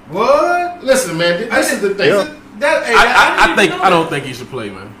 What? Listen, man, this is the thing. I don't think he should play,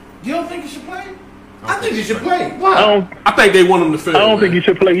 man. You don't think he should play? I think he should play. Why? I think they want him to fail. I don't think he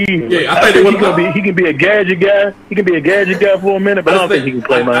should play either. Yeah, I think he can be a gadget guy. He can be a gadget guy for a minute, but I don't think he can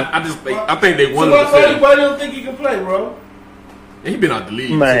play, man. I think they want him to fail. Why don't think he can play, bro? He been out the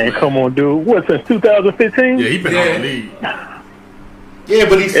league. Man, come on, dude. What, since 2015? Yeah, he been out the league. Yeah,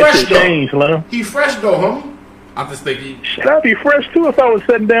 but he's fresh though. Changed, man. He fresh though, homie. I just think he. I'd be fresh too if I was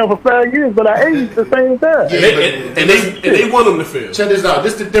sitting down for 5 years, but I aged the same time. Yeah, and they want him to fail. Check this out.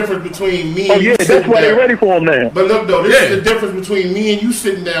 This is the difference between me and you. That's why they're ready for him now. But look though, this is the difference between me and you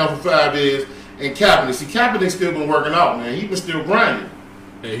sitting down for 5 years and Kaepernick. See, Kaepernick still been working out, man. He been still grinding.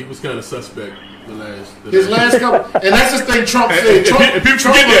 Hey, he was kind of suspect his last couple, and that's the thing Trump said. Trump was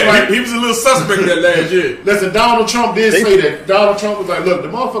like, he was a little suspect that last year. Listen, Donald Trump did say that. Donald Trump was like, "Look, the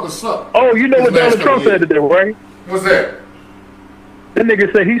motherfuckers suck." Oh, you know what Donald Trump said today, right? What's that? That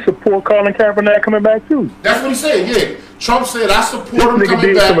nigga said he support Colin Kaepernick coming back too. That's what he said. Yeah, Trump said I support him nigga coming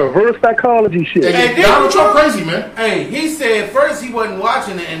did back. Some reverse psychology shit. Hey, Donald Trump crazy, man. Hey, he said first he wasn't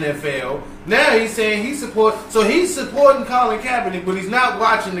watching the NFL. Now he's saying he's supporting Colin Kaepernick, but he's not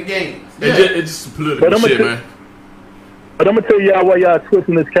watching the games. Yeah. It's just political shit, man. But I'm gonna tell y'all why y'all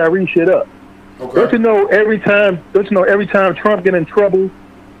twisting this Kyrie shit up. Okay. Don't you know every time Trump get in trouble,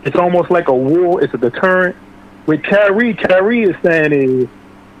 it's almost like a war. It's a deterrent. With Kyrie is saying is,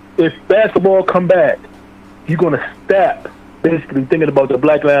 if basketball come back, you're gonna stop basically thinking about the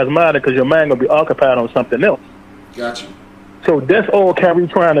Black Lives Matter because your mind gonna be occupied on something else. Got you. So that's all Kyrie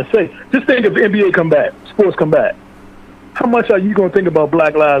trying to say. Just think if the NBA come back, sports come back. How much are you gonna think about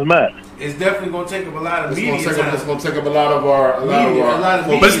Black Lives Matter? It's definitely gonna take up a lot of media time. It's gonna take up a lot of our media.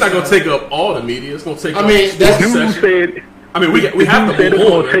 But it's not gonna take up all the media. It's gonna take. I mean, that's who said. I mean, we have to move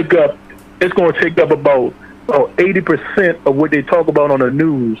on. It's gonna take up about 80% of what they talk about on the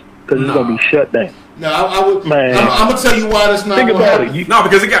news because it's gonna be shut down. No, I would. Man, I'm gonna tell you why that's not gonna happen.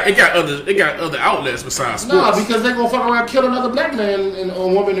 Because it got other outlets besides sports. No, because they're gonna fuck around and kill another black man or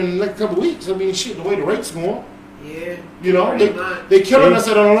woman in the next couple of weeks. I mean, shit, the way the rate's going. Yeah. You know, they killing us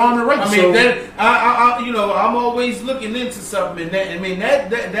at an alarming rate. I mean, you know, I'm always looking into something. And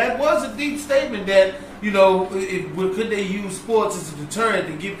that was a deep statement. That, you know, could they use sports as a deterrent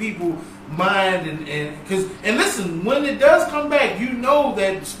to get people mind and listen, when it does come back, you know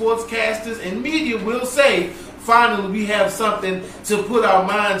that sportscasters and media will say, finally we have something to put our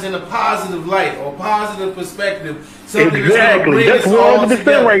minds in a positive light or positive perspective. Exactly, that's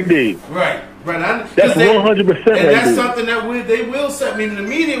 100% right there. Right. That's 100% right there. And that's something that they will say. I mean, the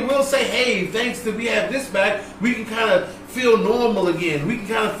media will say, "Hey, thanks to we have this back, we can kind of feel normal again. We can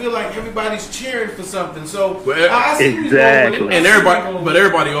kind of feel like everybody's cheering for something." So I see exactly. And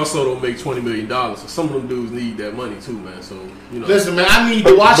everybody also don't make $20 million. So some of them dudes need that money too, man. So listen, man, I need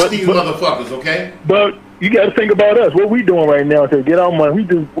to watch these motherfuckers, okay? But you got to think about us. What we doing right now to get our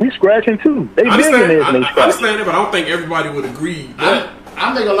money? We scratching too. They millionaires and they scratching. I understand it, but I don't think everybody would agree.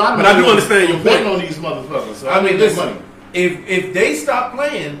 I make a lot of money. But I do understand your point on these motherfuckers. So I mean, listen, money. If they stop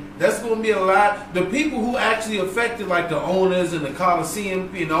playing, that's going to be a lot. The people who actually affected, like the owners and the Coliseum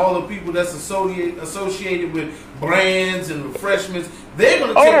and all the people that's associated with brands and refreshments, they're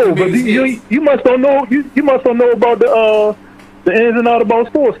going to take the biggest hits. You must don't know. You must don't know about the ins and outs about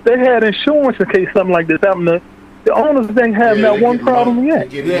sports. They had insurance in case something like this happened. The owners didn't have that one problem yet.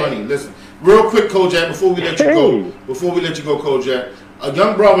 They get money. Listen, real quick, Kojak, before we let you go, Kojak. A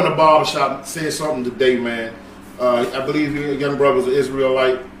young brother in the barbershop said something today, man. I believe a young brother's an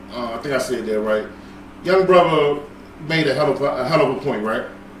Israelite. I think I said that right. Young brother made a hell of a point, right?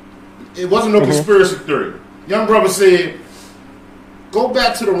 It wasn't no conspiracy theory. Young brother said, go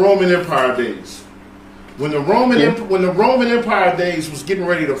back to the Roman Empire days. When the Roman Empire days was getting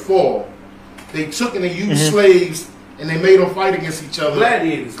ready to fall, they took and they used slaves and they made them fight against each other.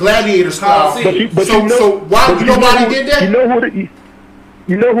 Gladiator style. So why they did that?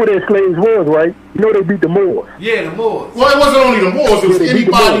 You know who their slaves was, right? You know they beat the Moors. Yeah, the Moors. Well, it wasn't only the Moors. It was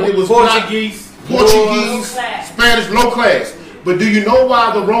anybody that was Portuguese, Spanish, low class. But do you know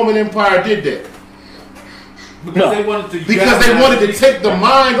why the Roman Empire did that? Because they wanted to take the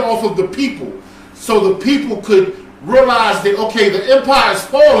mind off of the people, so the people could realize that, okay, the empire is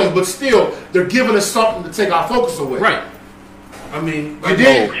falling, but still they're giving us something to take our focus away. Right. I mean,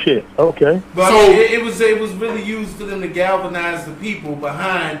 oh shit. Okay. But so it was really used for them to galvanize the people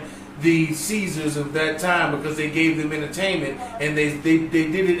behind the Caesars of that time, because they gave them entertainment and they did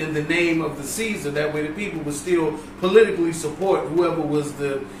it in the name of the Caesar. That way, the people would still politically support whoever was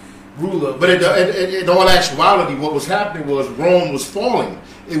the ruler. But in all actuality, what was happening was Rome was falling.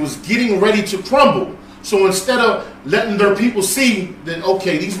 It was getting ready to crumble. So instead of letting their people see that,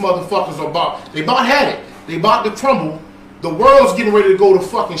 okay, these motherfuckers are about to crumble. The world's getting ready to go to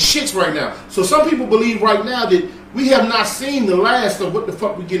fucking shits right now. So some people believe right now that we have not seen the last of what the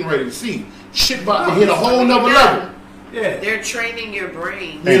fuck we're getting ready to see. Shit about to hit a whole nother level. Yeah, they're training your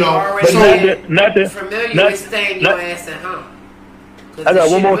brain. You know, already familiar with staying your ass at home. I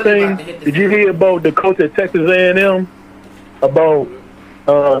got one more thing. Did you hear about the coach at Texas A&M? About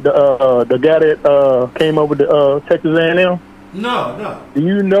the guy that came over to Texas A&M? No. Do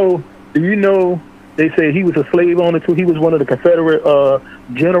you know? They said he was a slave owner too. He was one of the Confederate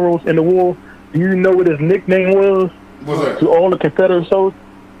generals in the war. Do you know what his nickname was? What's that? To all the Confederate soldiers,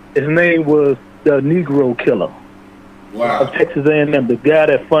 his name was the Negro Killer. of Texas A&M. The guy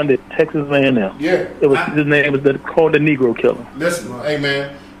that funded Texas A&M. Yeah. His name was called the Negro Killer. Listen, hey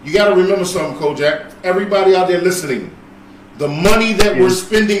man, you got to remember something, Kojak. Everybody out there listening, the money that we're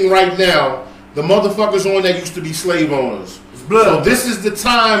spending right now, the motherfuckers on that used to be slave owners. So this is the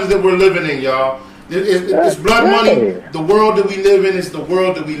time that we're living in, y'all. It's blood money. The world that we live in is the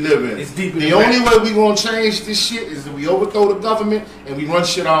world that we live in. It's deep. The only way we gonna change this shit is that we overthrow the government and we run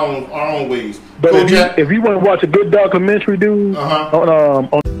shit our own ways. But if you want to watch a good documentary, dude, on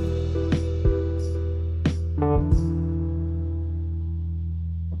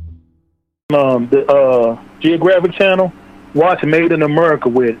the Geographic Channel, watch Made in America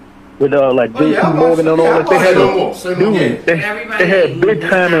with like J.P. Morgan and all that. They had big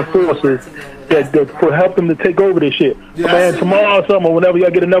time enforcers that help them to take over this shit. Man, tomorrow or something, whenever y'all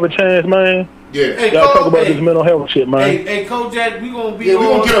get another chance, man. Yeah. Y'all talk about this mental health shit, man. Hey, Kojak, we gonna be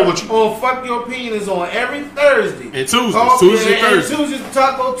on Fuck Your Opinions on every Thursday. And Tuesday. And Tuesdays,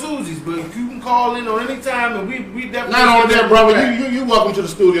 Taco Tuesdays. But you can call in on any time, and we definitely. Not only that, brother. You welcome to the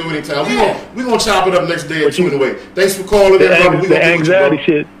studio anytime. We gonna chop it up next day or two anyway. Thanks for calling in, brother. We the anxiety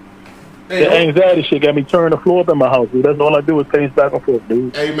shit. The anxiety shit got me turning the floor up in my house, dude. That's all I do is pace back and forth,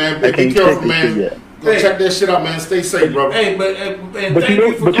 dude. Hey, man, be careful, man. Go check that shit out, man. Stay safe, brother. Hey, but I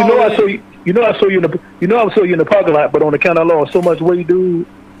saw you. I saw you in the parking lot. But on account I lost so much weight, dude,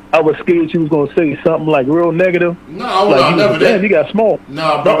 I was scared you was gonna say something like real negative. No, never that. Damn, you got small.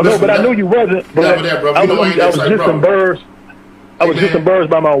 No, bro. No, but I knew you wasn't. But never that, bro. I was just embarrassed. I was just embarrassed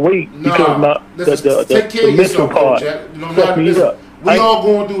by my weight because the mental part fucked me up. We all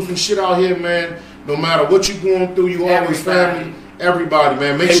going through some shit out here, man. No matter what you going through, you always family. Everybody,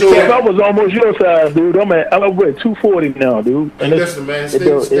 man. Make sure. I was almost your size, dude. I'm at 240 now, dude. Hey, listen, man.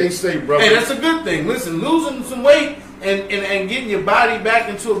 Stay safe, brother. Hey, that's a good thing. Listen, losing some weight and getting your body back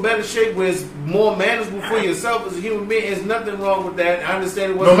into a better shape where it's more manageable for yourself as a human being, there's nothing wrong with that. I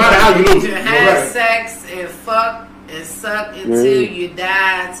understand it wasn't. No matter how you lose it. Have sex and fuck and suck until you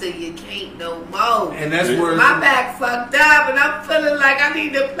die, until you can't no more. And that's where my back fucked up, and I'm feeling like I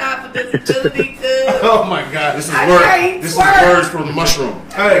need to apply for disability too. Oh my God, this is words from the mushroom.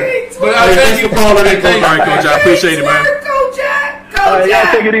 Hey, but thank you for calling in, Coach. All right, Coach, I appreciate it, man.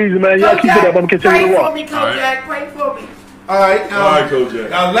 Y'all take it easy, man. Y'all keep it up. I'm gonna continue to walk. Pray for me, Kojak. Pray for me. All right,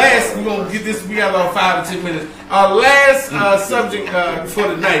 Kojak. Our last, we're gonna get this. We got about 5 or 10 minutes. Our last subject for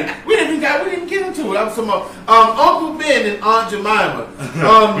the night. We didn't get into it. I was talking about Uncle Ben and Aunt Jemima.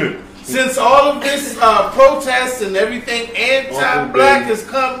 Since all of this protests and everything anti-black has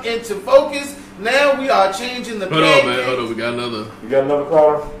come into focus, now we are changing the. Hold on, man. Hold on. We got another. You got another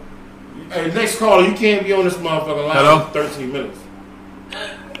caller? Hey, next caller, you can't be on this motherfucking line for 13 minutes.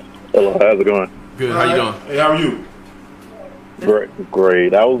 Hello, how's it going? Good. How you doing? Hey, how are you?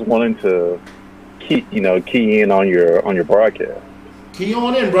 Great. I was wanting to key in on your broadcast. Key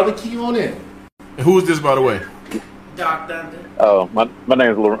on in, brother. Key on in. And who is this, by the way? Dark Thunder. Oh, my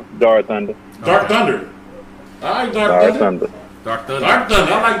name is Dark Thunder. Dark Thunder. All right, Dark Thunder. Dark Thunder. Dark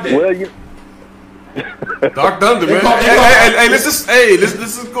Thunder. I like that. Well, Dark Thunder, man. Hey, let's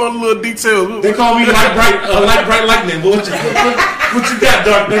just go in a little detail. They call me light bright lightning. What you got,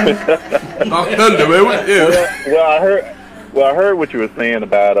 Dark Thunder? Dark Thunder, man. Well, I heard what you were saying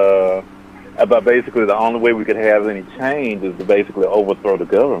about basically the only way we could have any change is to basically overthrow the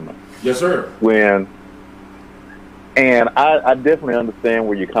government. Yes, sir. And I definitely understand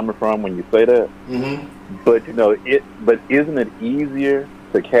where you're coming from when you say that. Mm-hmm. But isn't it easier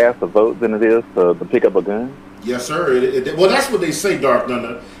to cast a vote than it is to pick up a gun? Yes, sir. Well, that's what they say, Dark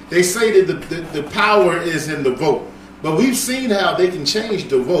Thunder. They say that the power is in the vote. But we've seen how they can change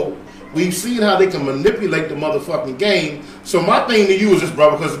the vote. We've seen how they can manipulate the motherfucking game. So my thing to you is this,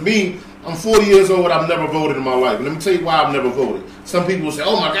 brother, because I'm 40 years old. I've never voted in my life. And let me tell you why I've never voted. Some people will say,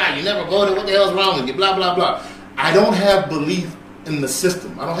 oh, my God, you never voted. What the hell's wrong with you? Blah, blah, blah. I don't have belief in the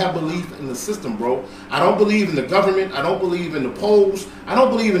system. I don't have belief in the system, bro. I don't believe in the government. I don't believe in the polls. I don't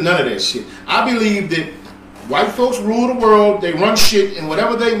believe in none of that shit. I believe that white folks rule the world. They run shit. And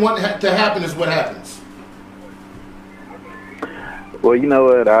whatever they want to happen is what happens. Well, you know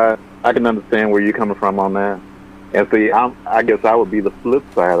what? I can understand where you're coming from on that. And see, I guess I would be the flip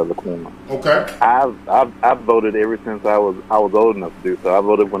side of the coin. Okay. I've voted ever since I was old enough to do so. I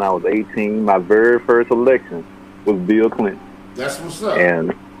voted when I was 18. My very first election was Bill Clinton. That's what's up.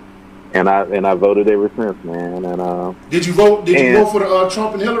 And I voted ever since, man. And did you vote? Did you vote for the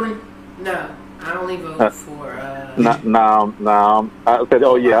Trump and Hillary? No, I only voted for. No. I said,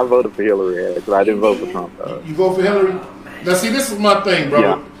 oh yeah, I voted for Hillary because I didn't vote for Trump. You vote for Hillary? Now see, this is my thing, brother.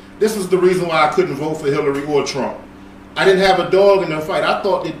 Yeah. This was the reason why I couldn't vote for Hillary or Trump. I didn't have a dog in the fight. I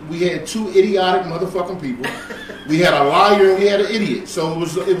thought that we had two idiotic motherfucking people. We had a liar and we had an idiot. So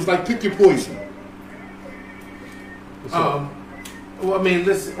it was like pick your poison. Well, I mean,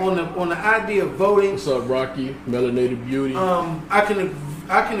 listen, on the idea of voting. What's up, Rocky? Melanated Beauty. I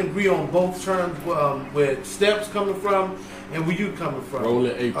can agree on both terms. Where Steps coming from and where you coming from.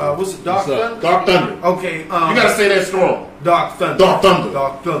 Rolling April. What's it? Dark Thunder. Dark Thunder. Okay. You gotta say that strong. Dark Thunder. Dark Thunder.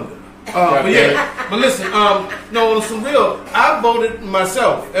 Dark Thunder. But listen, no, on some real, I voted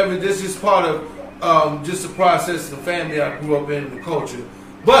myself. This is part of just the process of the family I grew up in, the culture.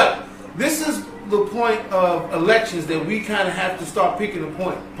 But this is the point of elections that we kind of have to start picking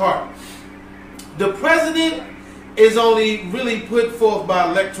apart. The president is only really put forth by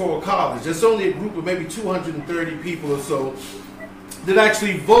electoral college. There's only a group of maybe 230 people or so that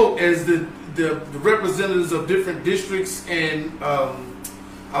actually vote as the representatives of different districts and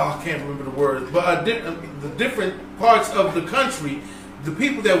I can't remember the word, but the different parts of the country. The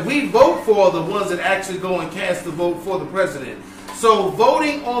people that we vote for are the ones that actually go and cast the vote for the president. So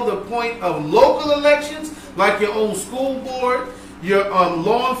voting on the point of local elections, like your own school board, your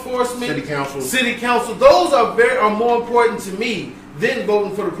law enforcement, city council, those are more important to me than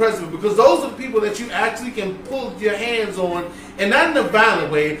voting for the president, because those are the people that you actually can pull your hands on, and not in a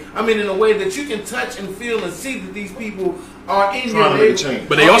violent way. I mean, in a way that you can touch and feel and see that these people are in your neighborhood.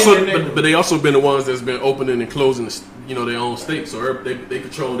 But they also been the ones that's been opening and closing, their own state, so they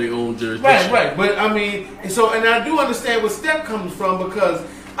control their own jurisdiction. Right. But I mean, and I do understand where Step comes from, because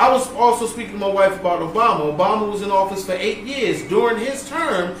I was also speaking to my wife about Obama. Obama was in office for 8 years. During his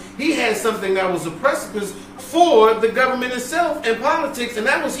term, he had something that was a precipice for the government itself and politics, and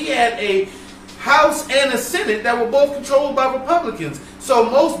that was he had a House and a Senate that were both controlled by Republicans. So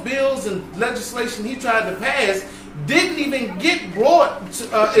most bills and legislation he tried to pass didn't even get brought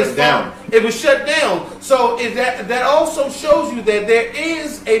down. It was shut down. So that also shows you that there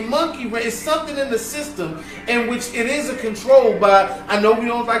is a monkey wrench. It's something in the system in which it is a control by, I know we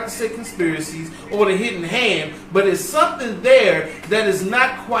don't like to say conspiracies or the hidden hand, but it's something there that is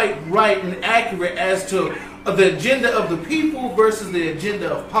not quite right and accurate as to the agenda of the people versus the agenda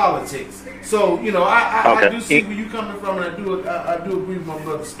of politics. So, I do see where you're coming from, and I do agree with my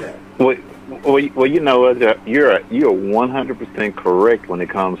brother Step. Well, you know what? You're 100% correct when it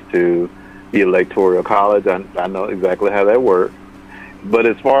comes to the Electoral College. I know exactly how that works. But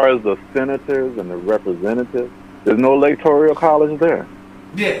as far as the senators and the representatives, there's no Electoral College there.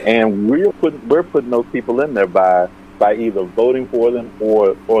 Yeah. And we're putting those people in there by either voting for them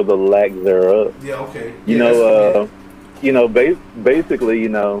or the lack thereof. Yeah. Okay. Basically,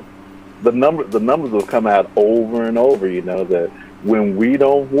 the numbers will come out over and over. That when we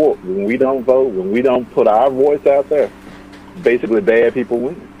don't vote, when we don't put our voice out there, basically bad people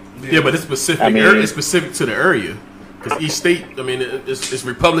win. Yeah, but it's specific. It's specific to the area, because each state. I mean, it's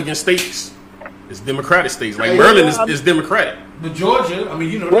Republican states. It's Democratic states. Like Maryland is Democratic. But Georgia,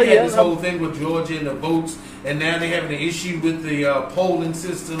 they had this whole thing with Georgia and the votes, and now they're having an issue with the polling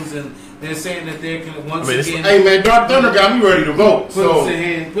systems, and they're saying that they can once again. Hey man, Dark Thunder got me ready to vote. So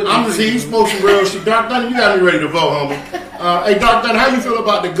I'm just here. You spoke some real shit. Dark Thunder, you got me ready to vote, homie. Hey, Dark Thunder, how you feel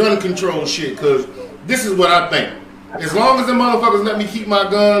about the gun control shit? Because this is what I think. As long as the motherfuckers let me keep my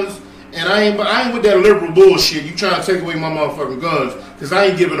guns, and I ain't with that liberal bullshit. You trying to take away my motherfucking guns, because I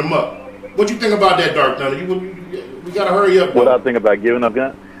ain't giving them up. What you think about that, Dark Thunder? We gotta hurry up. What I think about giving up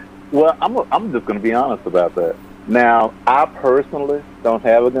guns? Well, I'm just gonna be honest about that. Now, I personally don't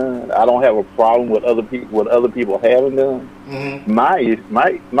have a gun. I don't have a problem with other people having guns. Mm-hmm.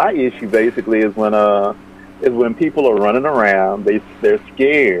 My issue basically is when people are running around, they're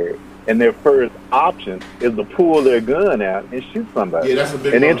scared, and their first option is to pull their gun out and shoot somebody. Yeah, that's a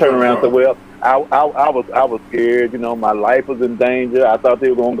big. And then turn around and say, "Well, I was scared. My life was in danger. I thought they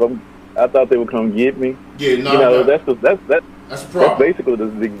were gonna come get me." Yeah, no. That's basically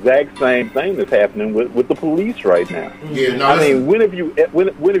the exact same thing that's happening with the police right now. Yeah, no. When have you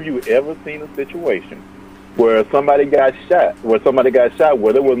ever seen a situation where somebody got shot where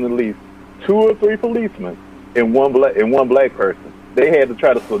there wasn't at least 2 or 3 policemen and one black person? They had to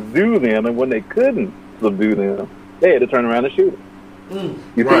try to subdue them, and when they couldn't subdue them, they had to turn around and shoot them.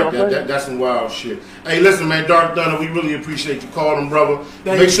 Right, that's some wild shit. Hey, listen, man, Dark Thunder, we really appreciate you calling, brother.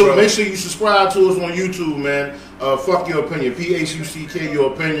 Make sure you subscribe to us on YouTube, man. Fuck your opinion, PHUCK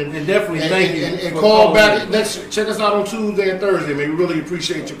your opinion, and definitely thank you. And call back check us out on Tuesday and Thursday, man. We really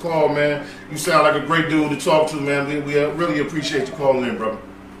appreciate your call, man. You sound like a great dude to talk to, man. We really appreciate you calling in, brother.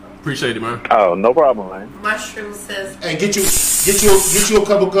 Appreciate it, man. Oh, no problem, man. Mushroom says, "Hey, get you a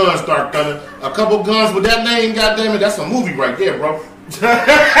couple guns, Dark Thunder. A couple guns with that name, goddamn it, that's a movie right there, bro."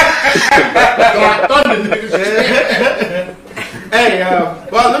 Hey,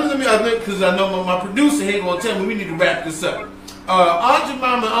 well, let me, because I know my producer here gonna tell me we need to wrap this up. Aunt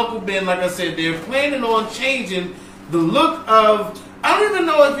Jemima and Uncle Ben, like I said, they're planning on changing the look of. I don't even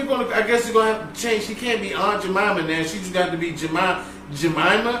know if you're gonna. I guess you're gonna have to change. She can't be Aunt Jemima now. She's got to be Jemima.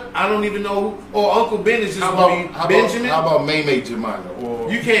 I don't even know. Or Uncle Ben is just gonna be Benjamin. How about May Jemima? Or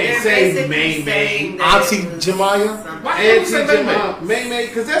you can't say May. Auntie Jemima. Why can't you say May?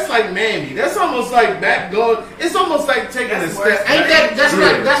 Because that's like Mammy. That's almost like back going. It's almost like taking a step. Ain't that's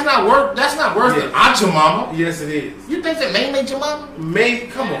not worse. That's not worse than Aunt Jemima. Yes, it is. You think that May Jemima? May,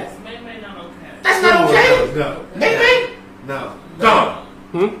 come on. May not okay. That's not okay. No. May. No.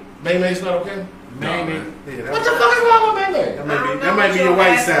 May's not okay? May. What the fuck is wrong with May? That might be your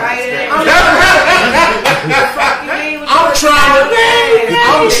white side. I'm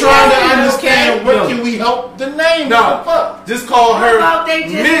trying to understand what can we help the name. No. Just call her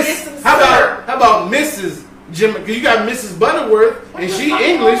Miss. How about Mrs. Jim? Because you got Mrs. Butterworth and she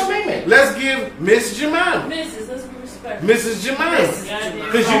English. Let's give Miss Jemima. Mrs. Let's be respectful. Mrs. Jemima.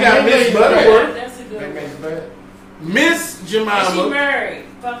 Because you got Miss Butterworth. That's a good one. Miss Jemima. She married.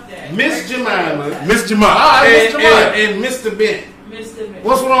 Fuck that. Miss Jemima. Miss Jemima. And Mr. Ben. Mr. Ben.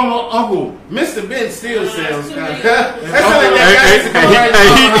 What's wrong with Uncle? Mr. Ben still sounds kind of.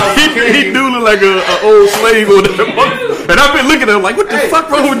 He do look like an old slave on that. And I've been looking at him like, what the fuck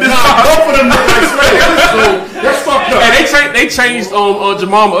wrong with this? Both of them look like slaves. That's fucked up. And they changed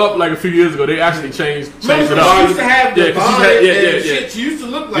Jemima up like a few years ago. They actually changed it up. She used to have the bonnet and shit. She used to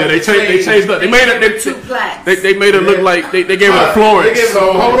look like. Yeah, they changed up. They made her. They made her look like they gave her Florence.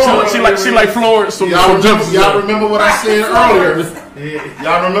 So hold on. She like Florence. Y'all remember what I said earlier?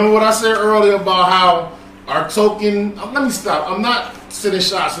 Y'all remember what I said earlier about how our token. Let me stop. I'm not sending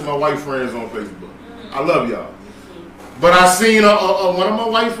shots at my white friends on Facebook. I love y'all. But I seen one of my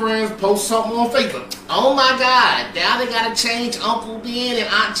white friends post something on Facebook. Oh my God! Now they gotta change Uncle Ben and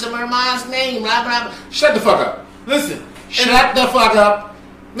Aunt Jemima's name. Blah, blah, blah. Shut the fuck up. Listen. Shut the fuck up.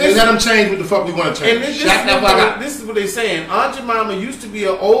 Let them change what the fuck we want to change. Shut the fuck up. This is what they're saying. Aunt Jemima used to be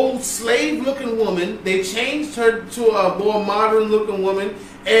an old slave-looking woman. They changed her to a more modern-looking woman,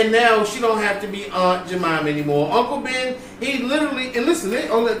 and now she don't have to be Aunt Jemima anymore. Uncle Ben, he literally and listen.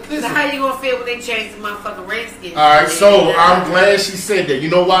 So how you gonna feel when they change the motherfucking Redskins? All right, so I'm glad she said that. You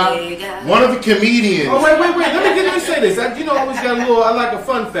know why? One of the comedians. Oh wait. Let me say this. I always got I like a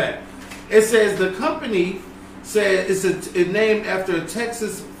fun fact. It says the company. Said it's named after a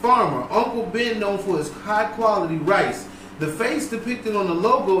Texas farmer. Uncle Ben, known for his high-quality rice. The face depicted on the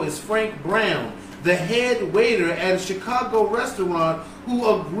logo is Frank Brown, the head waiter at a Chicago restaurant who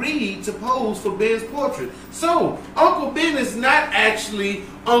agreed to pose for Ben's portrait. So, Uncle Ben is not actually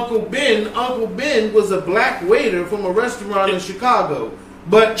Uncle Ben. Uncle Ben was a black waiter from a restaurant in Chicago.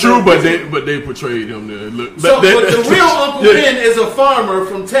 But they portrayed him there. But the real Uncle Ben is a farmer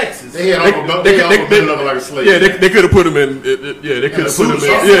from Texas. They had Uncle Ben looking like a slave. Yeah, they could have put him in. They could have put him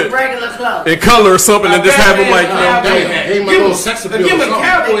in. Regular clothes. In color or something, and just have him like. Give him a sex appeal. Give him a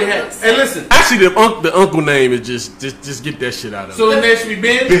cowboy hat. And listen, actually, the uncle name is just get that shit out of. So the name should be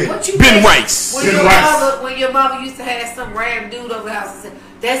Ben. Ben Rice. When your mother used to have some random dude over the house and said,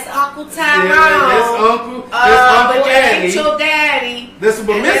 "That's Uncle Tyrone. That's Uncle that ain't your daddy. Listen,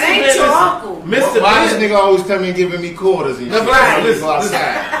 but that ain't your uncle. Why this nigga always coming and giving me quarters and shit? Listen.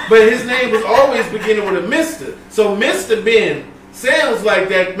 But his name was always beginning with a Mr. So Mr. Ben sounds like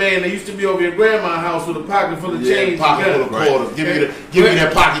that man that used to be over your grandma's house with a pocket full of change. Pocket full of quarters. Give me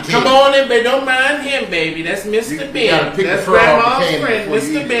that pocket key. Come on in, baby. Don't mind him, baby. That's Mr. Ben. That's grandma's friend.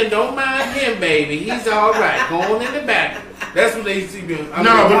 Mr. Ben, don't mind him, baby. He's all right. Go on in the back. That's what they used to do. Go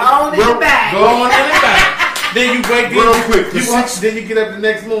on in the back. Then you wake real quick. Then you get up the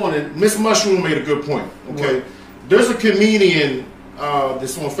next morning. Miss Mushroom made a good point. Okay, what? There's a comedian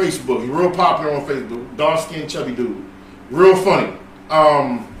that's on Facebook. He's real popular on Facebook. Dark skinned chubby dude. Real funny.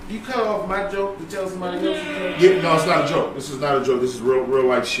 You cut off my joke to tell somebody else. Yeah, no, it's not a joke. This is not a joke. This is real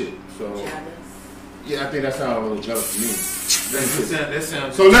life shit. So yeah, I think that sounds a little jealous to me. That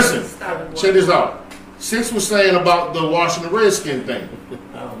sounds. So listen, check this out. Six was saying about the Washington Redskin thing.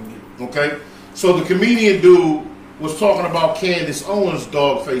 Okay? So the comedian dude was talking about Candace Owens'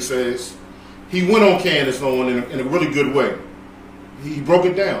 dog face ass. He went on Candace Owens in a really good way. He broke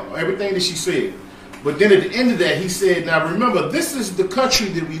it down, everything that she said. But then at the end of that, he said, now remember, this is the country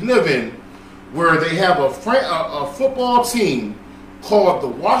that we live in where they have a football team called the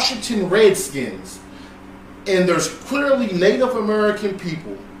Washington Redskins. And there's clearly Native American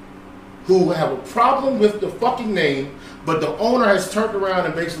people who have a problem with the fucking name, but the owner has turned around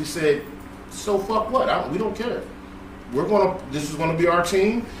and basically said, so fuck what? We don't care. This is gonna be our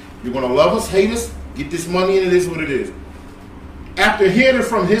team. You're gonna love us, hate us, get this money, and it is what it is. After hearing it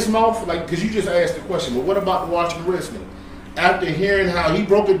from his mouth, like, because you just asked the question, but what about the Washington Redskins? After hearing how he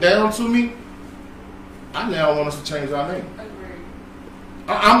broke it down to me, I now want us to change our name.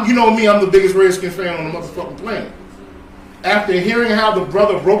 I'm, you know me, I'm the biggest Redskins fan on the motherfucking planet. After hearing how the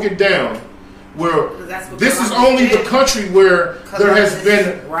brother broke it down, where this is only the country where there has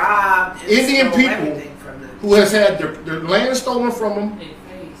been Indian people who has had their land stolen from them.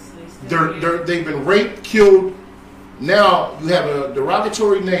 They've been raped, killed. Now you have a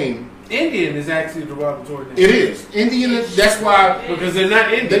derogatory name. Indian is actually a derogatory name. It is. Indian, that's why. Because they're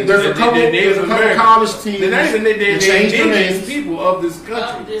not Indian. There's a couple college teams. They're not even they're indigenous people of this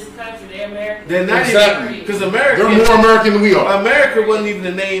country. They're American. They're not exactly. Because America. They're more American than we are. America wasn't even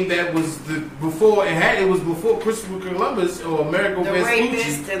the name that was before. It was before Christopher Columbus or Amerigo Vespucci. The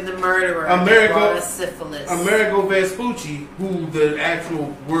rapist and the murderer. Syphilis. Amerigo Vespucci, who the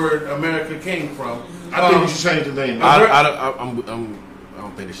actual word America came from. I think we should change the name. I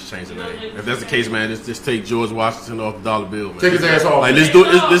don't think they should change the name. If that's the case, man, just take George Washington off the dollar bill, man. Take his ass off. Like let's do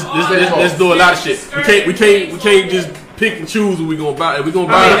a lot of shit. We can't just pick and choose what we gonna buy. If we gonna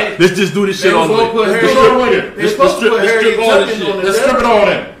buy it, let's just do this shit all the way. Let's strip all this shit. Let's strip it all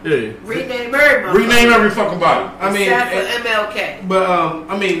in. Yeah. Rename every fucking body. I mean, MLK. But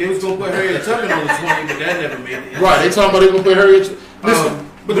I mean, they was gonna put Harriet Tubman on the 20, but that never made it. Right? They talking about they gonna put Harriet. Listen,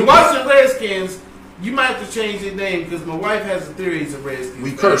 but the Washington Redskins. You might have to change their name because my wife has a theory it's a Redskins.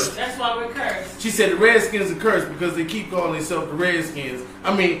 We cursed. That's why we're cursed. She said the Redskins are cursed because they keep calling themselves the Redskins.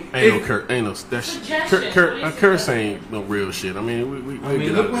 I mean, ain't no curse ain't no real shit. I mean, we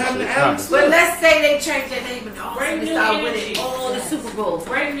look what happened to Alex. But let's say they change their name and all and start winning all the Super Bowls.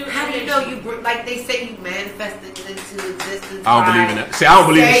 How do you know like they say you manifested into existence? I don't believe in that. See, I don't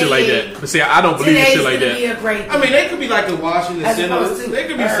believe in shit like that. But see, I don't believe in shit like that. I mean, they could be like the Washington Senators. They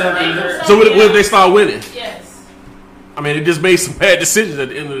could be something. So what if they start winning? Yes. I mean, it just made some bad decisions at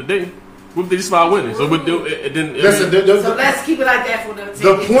the end of the day. What if they just start winning? So what do it didn't? So let's keep it like that for them.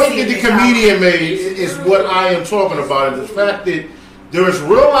 The point that the comedian made is what I am talking about. Is the fact that there is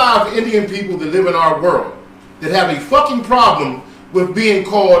real live Indian people that live in our world that have a fucking problem with being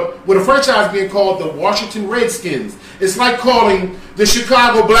called, with a franchise being called the Washington Redskins. It's like calling the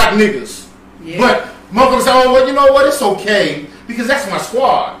Chicago Black Niggas. Yeah. But motherfuckers say, oh, well, you know what? It's okay because that's my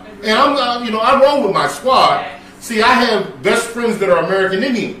squad. And I'm, I roll with my squad. See, I have best friends that are American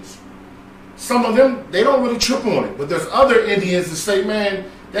Indians. Some of them, they don't really trip on it. But there's other Indians that say, man,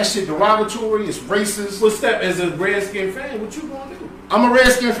 that shit derogatory, it's racist. Well, Step, as a Redskin fan, what you gonna do? I'm a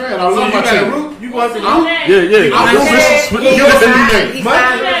Redskin fan. I love my team. You want to root? Yeah. He's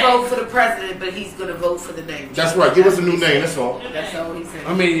not going to vote for the president, but he's going to vote for the name. That's right. Give us a new name. That's all. That's all he said.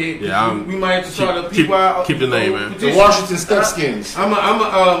 I mean, we might have to try to keep the name, man. The Washington Stepskins.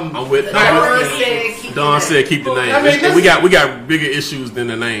 I'm with Don said keep the name. I mean, we got bigger issues than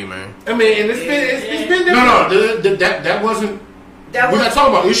the name, man. I mean, and it's been no. That wasn't. We're not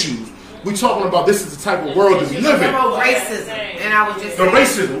talking about issues. We're talking about this is the type of world that we live in. Racism, and I was just the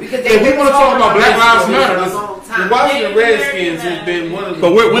racism. Because if we want to talk about Black Lives Matter, the Washington Redskins has been one of the.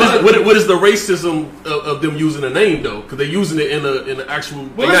 But what is the racism of them using the name though? Because they're using it in the actual.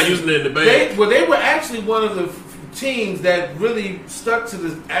 They're not using it in the bag. They were actually one of the teams that really stuck to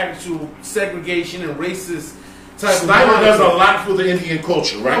the actual segregation and racist type. Snyder does a lot for the Indian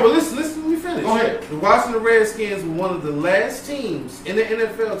culture, right? No, but listen, let me finish. Go ahead. The Washington Redskins were one of the last teams in the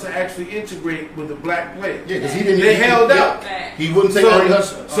NFL to actually integrate with the black players. Yeah, because he didn't. They held out. He wouldn't take Ernie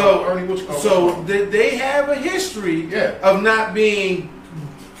Hudson. So they have a history of not being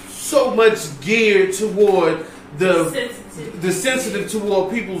so much geared toward the sensitive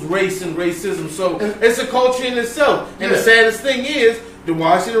toward people's race and racism. So it's a culture in itself. And the saddest thing is the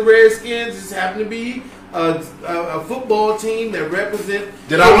Washington Redskins just happen to be a football team that represent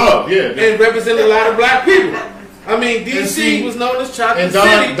and represent a lot of black people. I mean, DC was known as Chocolate City.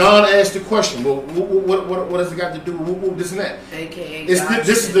 And Don asked the question, well, what has it got to do with this and that? AKA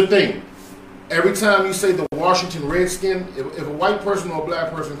this is the thing. Every time you say the Washington Redskin, if a white person or a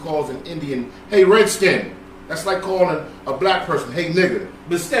black person calls an Indian, hey, Redskin, that's like calling a black person, hey, nigga.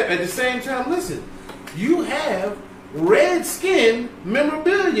 But Step, at the same time, listen, you have Redskin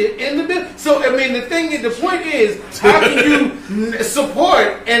memorabilia in the building. So I mean, the point is, how can you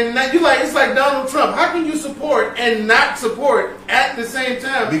support and not? It's like Donald Trump. How can you support and not support at the same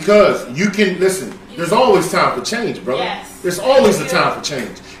time? Because you can listen. There's always time for change, brother. Yes. There's always a time for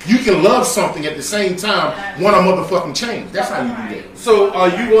change. You can love something at the same time want a motherfucking change. That's how you do that. So are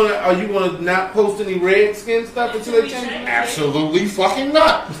you gonna not post any Redskin stuff until they change it? Absolutely fucking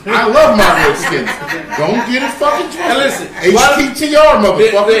not. I love my Redskins. Don't get it fucking twisted. And listen, HTTR,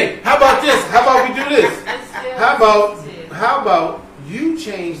 motherfucker. How about this? How about we do this? How about you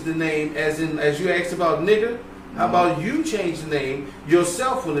change the name as you asked about nigga? How about you change the name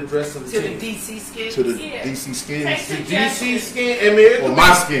yourself when addressing the team? To the DC Skins? To the DC Skins. The DC Skin. I mean, or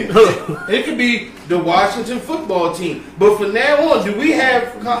my skin. It could be the Washington football team. But from now on, do we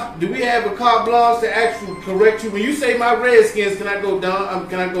have a carte blanche to actually correct you? When you say my Redskins, can I go down?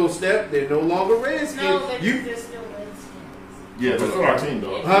 Can I go step? They're no longer Redskins. No, they're still Redskins. Yeah, they're still our team,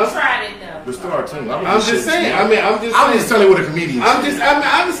 though. You tried it, though. They're still our team. I'm just saying. I'm just telling you what a comedian. I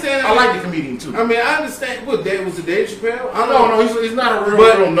understand. I like the comedian too. I mean, I understand. What that was, it Dave Chappelle? No, he's not a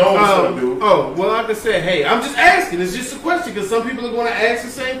real known dude. Oh, well, like I said, hey, I'm just asking. It's just a question because some people are going to ask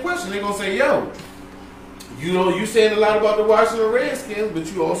the same question. They're going to say, "Yo, you saying a lot about the Washington Redskins,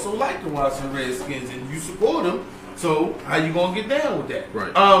 but you also like the Washington Redskins and you support them. So how you going to get down with that?"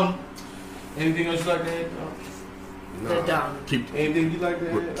 Right. Anything else you like to add? Keep anything you like to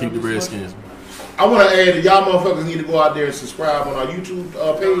add? Keep the Redskins. I want to add that y'all motherfuckers need to go out there and subscribe on our YouTube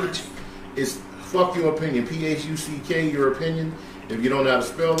page. It's Fuck Your Opinion, PHUCK Your Opinion. If you don't know how to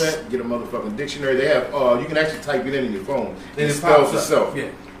spell that, get a motherfucking dictionary. They have you can actually type it in your phone and it spells itself.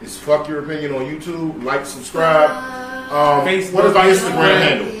 Yeah. It's Fuck Your Opinion on YouTube. Like, subscribe. Facebook, what is our Instagram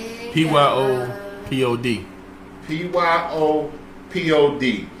handle? PYOPOD.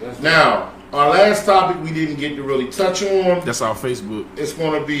 PYOPOD. Now, our last topic we didn't get to really touch on. That's our Facebook. It's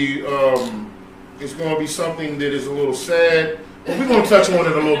going to be something that is a little sad. But we're going to touch on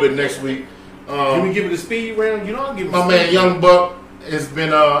it a little bit next week. Can we give it a speed round? You don't give it. My man Young Buck has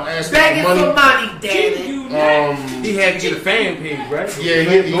been asking begging for money. For money, damn it. He had to get a fan page, right?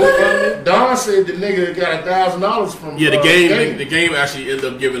 Yeah, Don said the nigga got $1,000 from. Yeah, the game actually ended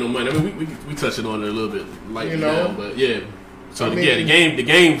up giving him money. I mean, we touched it on it a little bit, but yeah. So the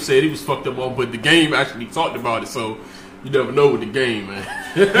game said he was fucked up on, but the game actually talked about it. So you never know with the game, man.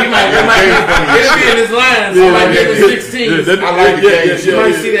 It'll be in his lines. I like that in the 16. I like the game. You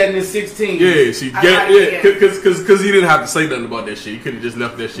might see that in the 16. Yeah, because he didn't have to say nothing about that shit. He could have just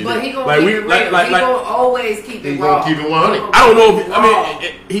left that shit. But in. he gonna keep it real. He gonna always keep it raw. Keep it 100. I don't know.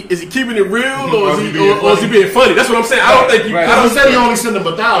 Is he keeping it real or is he being funny? That's what I'm saying. I don't think you. I don't say you only send him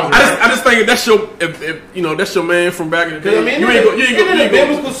 1,000. I just think that's your that's your man from back in the day. I mean, you ain't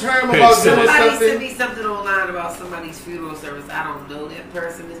biblical term about doing somebody sent me something online about somebody's funeral service. I don't know that person.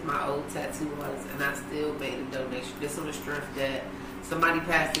 Is my old tattoo artist, and I still made a donation just on the strength that somebody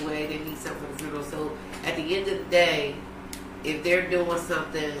passed away. They need something for the funeral. So at the end of the day, if they're doing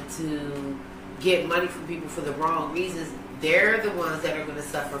something to get money from people for the wrong reasons, they're the ones that are going to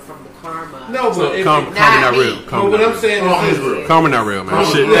suffer from the karma. No, but karma not real. What I'm saying is real. Karma not real, man.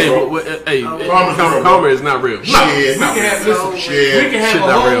 Karma is not real. We can have a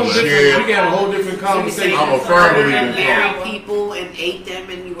whole different conversation. I'm a firm believer in karma. Married people and ate them,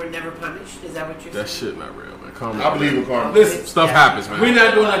 and you were never punished. Is that what you're saying? That shit not real, man. Karma. I believe in karma. Listen, stuff happens, man. We're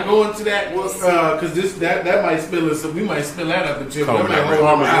not going to go into that because that might spill us. We might spill that up into karma.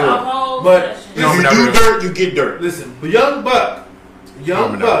 But if you do dirt, you get dirt. Listen, but Young Buck,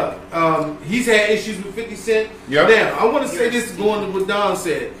 he's had issues with 50 Cent. Yep. Now, I want to say this going to what Don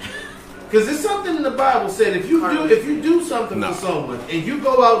said. Because there's something in the Bible said if you do something for someone and you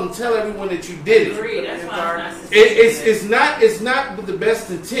go out and tell everyone that you did it, it's not with the best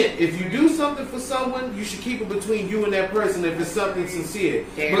intent. If you do something for someone, you should keep it between you and that person if it's something sincere.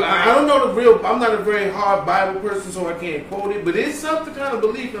 But I don't know I'm not a very hard Bible person, so I can't quote it. But it's something kind of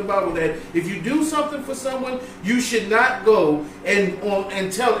belief in the Bible that if you do something for someone, you should not go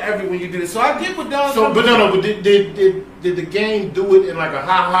and tell everyone you did it. So I get what Don. But did the game do it in like a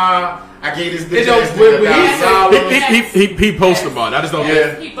ha? I gave this bitch he posted about it. I just don't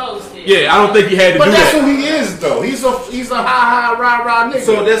He posted. Yeah, I don't think he had to do that. But that's who he is, though. He's a ha rah nigga.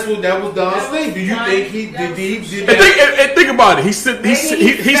 So that was Don's thing. Do you think he did that? And think about it. He said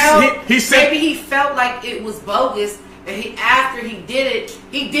maybe he felt like it was bogus. And after he did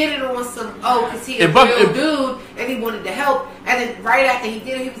it on some because he a real dude and he wanted to help. And then right after he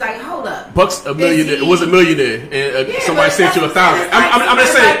did it, he was like, "Hold up, Buck's a millionaire. It was a millionaire, and somebody sent you 1,000." I'm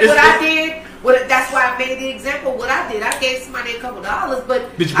just saying. That's why I made the example. What I did, I gave somebody a couple $,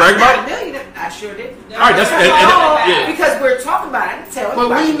 but did you brag about it? I sure did. All right, because we're talking about it. I can tell. But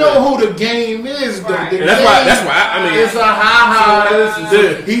we know who the game is, though. Right. That's why. I mean, it's a ha.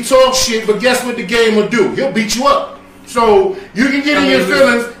 He talks shit, but guess what the game will do? He'll beat you up. So you can get in your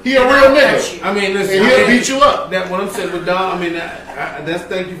feelings. He a real nigga. I mean, listen, and he'll beat you up. That what I'm saying with Dom. I mean, that's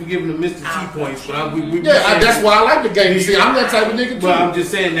thank you for giving the Mr. T points. But that's why I like the game. You see, I'm that type of nigga too. But I'm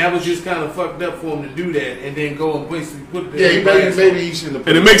just saying that was just kind of fucked up for him to do that and then go and basically put it. Yeah, maybe he shouldn't have.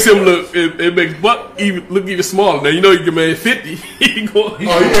 And it makes him look. It makes Buck look even smaller. Now you know you can man 50. 50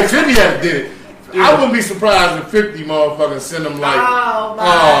 had did it. Yeah. I wouldn't be surprised if 50 motherfuckers send him like, oh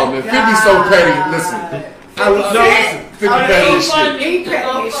man, 50's so petty. Listen, I love 50 petty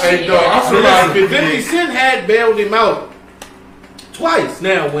shit. Hey dog, I'm surprised 50 Cent had bailed him out twice.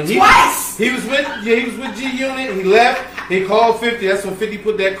 Now when he was with G Unit, he left. He called 50. That's when 50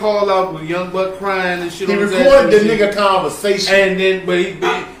 put that call out with Young Buck crying and shit. He recorded the nigga conversation, and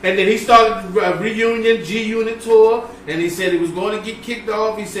then he started a reunion G Unit tour, and he said he was going to get kicked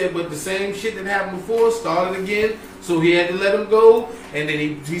off. He said, but the same shit that happened before started again, so he had to let him go. And then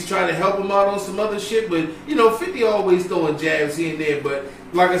he's trying to help him out on some other shit. But you know, 50 always throwing jabs here and there. But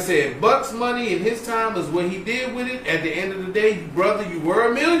like I said, Buck's money in his time is what he did with it. At the end of the day, brother, you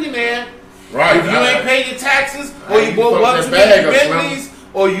were a millionaire. Right. If you ain't paid your taxes, or you bought one too many Bentleys,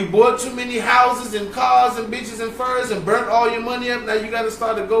 or you bought too many houses and cars and bitches and furs and burnt all your money up, now you got to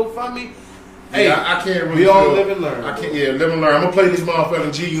start a GoFundMe. Hey, I can't really. We all live and learn. I can't. Yeah, live and learn. I'm gonna play this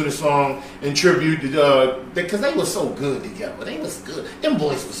motherfucking G Unit song in tribute to because they were so good together. They was good. Them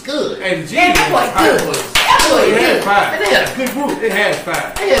boys was good. And G Unit was good. They had fire. They had a good group. They had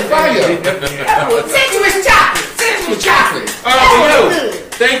fire. They had fire. Sensuous chocolate. Sensuous chocolate. All right, yo.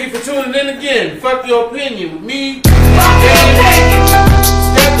 Thank you for tuning in again. Fuck your opinion with me. Step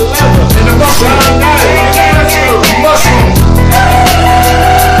the lever. And the mushroom.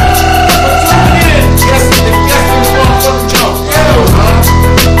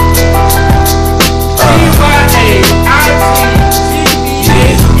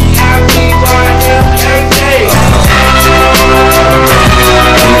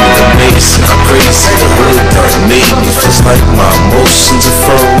 Made me feel like my emotions are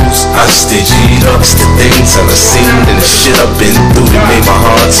froze. I stay G'd up, it's the things that I've seen and the shit I've been through that made my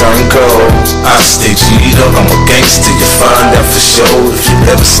heart turn cold. I stay G'd up, I'm a gangster, you find out for sure if you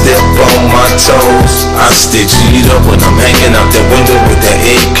ever step on my toes. I stay G'd up when I'm hanging out that window with that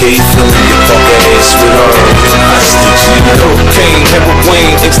AK filling your fucking ass with hoes. I stay G'd up. Cocaine,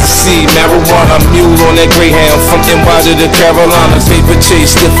 heroin, ecstasy, marijuana, mule on that Greyhound from NY to the Carolinas. Paper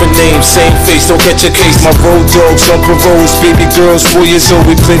chase, different names, same face, don't catch a case. My road dogs on paroles, baby girls 4 years old,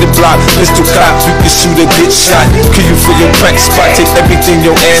 we play the block. Pistol cops, you can shoot or get shot. Kill you for your crack spot, take everything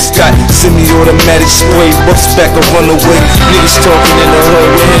your ass got. Semi-automatic spray, bucks back or run away. Niggas talking in the hood,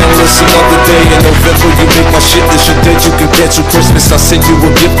 we're handless another day. In November, you make my shit that you're dead, you can cancel Christmas. I send you a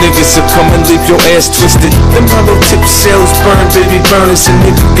gift, niggas, so come and leave your ass twisted. Them hollow tip shells burn, baby burners. And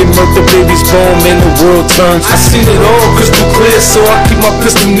nigga get murder, babies born, man, the world turns. I seen it all crystal clear, so I keep my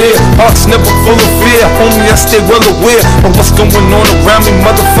pistol near. Heart's never full of fear, homie, I stay well aware of what's going on around me.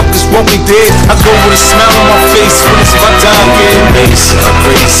 Motherfuckers want me dead. I go with a smile on my face when it's my time. Amazing, I'm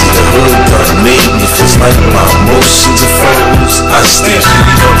crazy, the hood done made me feel like my emotions are froze. I stay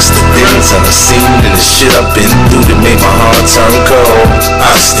G'd up, it's the things I've seen and the shit I've been through that made my heart turn cold.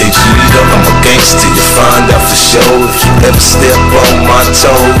 I stay G'd up, I'm a gangster, you find out for sure if you ever step on my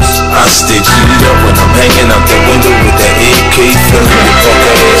toes. I stay G'd up when I'm hanging out the window with that AK filling your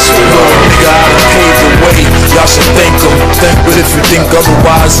fucking ass with hoes. Nigga, I done paved the way, y'all should thank him. But if you think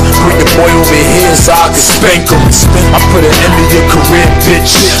otherwise, bring the boy over here so I can spank him. I put an end to your career,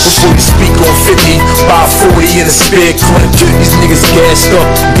 bitch. Before you speak on 50, buy 40 in a spare clip. These niggas gassed up,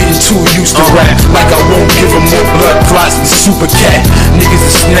 getting too used to rap. Like I won't give them more blood clots than Super Cat. Niggas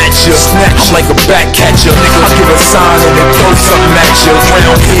a snatcher, I'm like a back catcher. I give a sign and they throw something at you.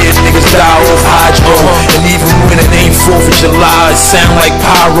 Round here, niggas die off hydro. And even when it ain't 4th of July, it sound like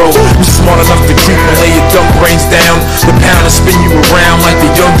pyro. You smart enough to creep and lay your dumb brains down. The pound and spin you around like the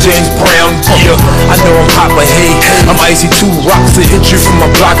young James Brown. Yeah, I know I'm hot, but hey, I'm icy 2 rocks to hit you from a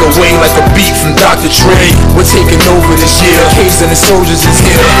block away like a beat from Dr. Dre. We're taking over this year. K's and the soldiers is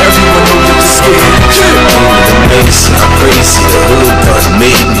here. Everyone knows that you're scared. Amazing, I'm crazy, the hood done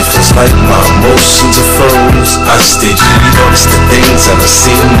made me feel like my emotions are froze. I stay G'd up, it's the things I've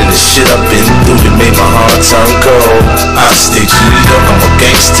seen and the shit I've been through that made my heart turn cold. I stay G'd up, I'm a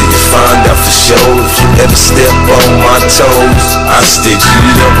gangster, you find out for sure if you ever step on my toes. I stay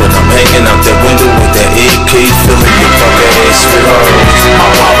G'd up when I'm hanging out that window with that AK filling your fucking ass with hoes. My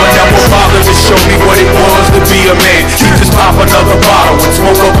mama never bothered to show me what it was to be a man. He just pop another bottle and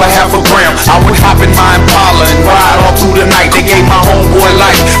smoke up a half a gram. I would hop in my Impala and ride all through the night. They gave my homeboy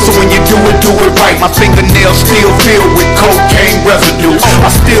life, so when you do it right. My fingernails still filled with cocaine residue. I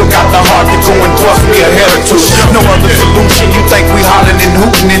still got the heart to go and bust me a head or two. No other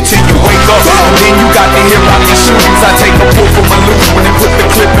evening till you wake up. And then you got to hear about these shootings. I take a pull from a loose one and put the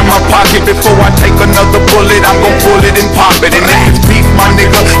clip in my pocket. Before I take another bullet, I'm gon' pull it and pop it. And if it's beef, my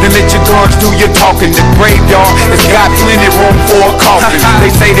nigga, then let your guns do your talking. The graveyard has got plenty room for a coffin. They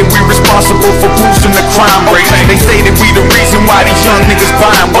say that we responsible for boosting the crime rate. They say that we the reason why these young niggas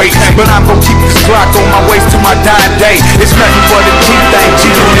buying weight. But I'm gon' keep this Glock on my waist to my dying day. It's nothing but a cheap thing,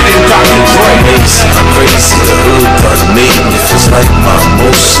 G-Unit and Dr. Dre. I'm crazy, the hood part of me. It feels like my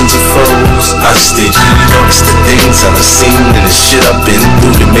emotions are froze. I stay G'd up, it's the things I've seen and the shit I've been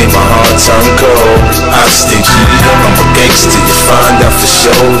through that made my heart turn cold. I stay G'd up, I'm a gangster, you find out for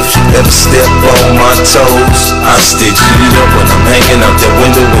sure if you ever step on my toes. I stay G'd up when I'm hanging out that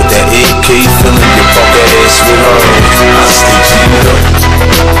window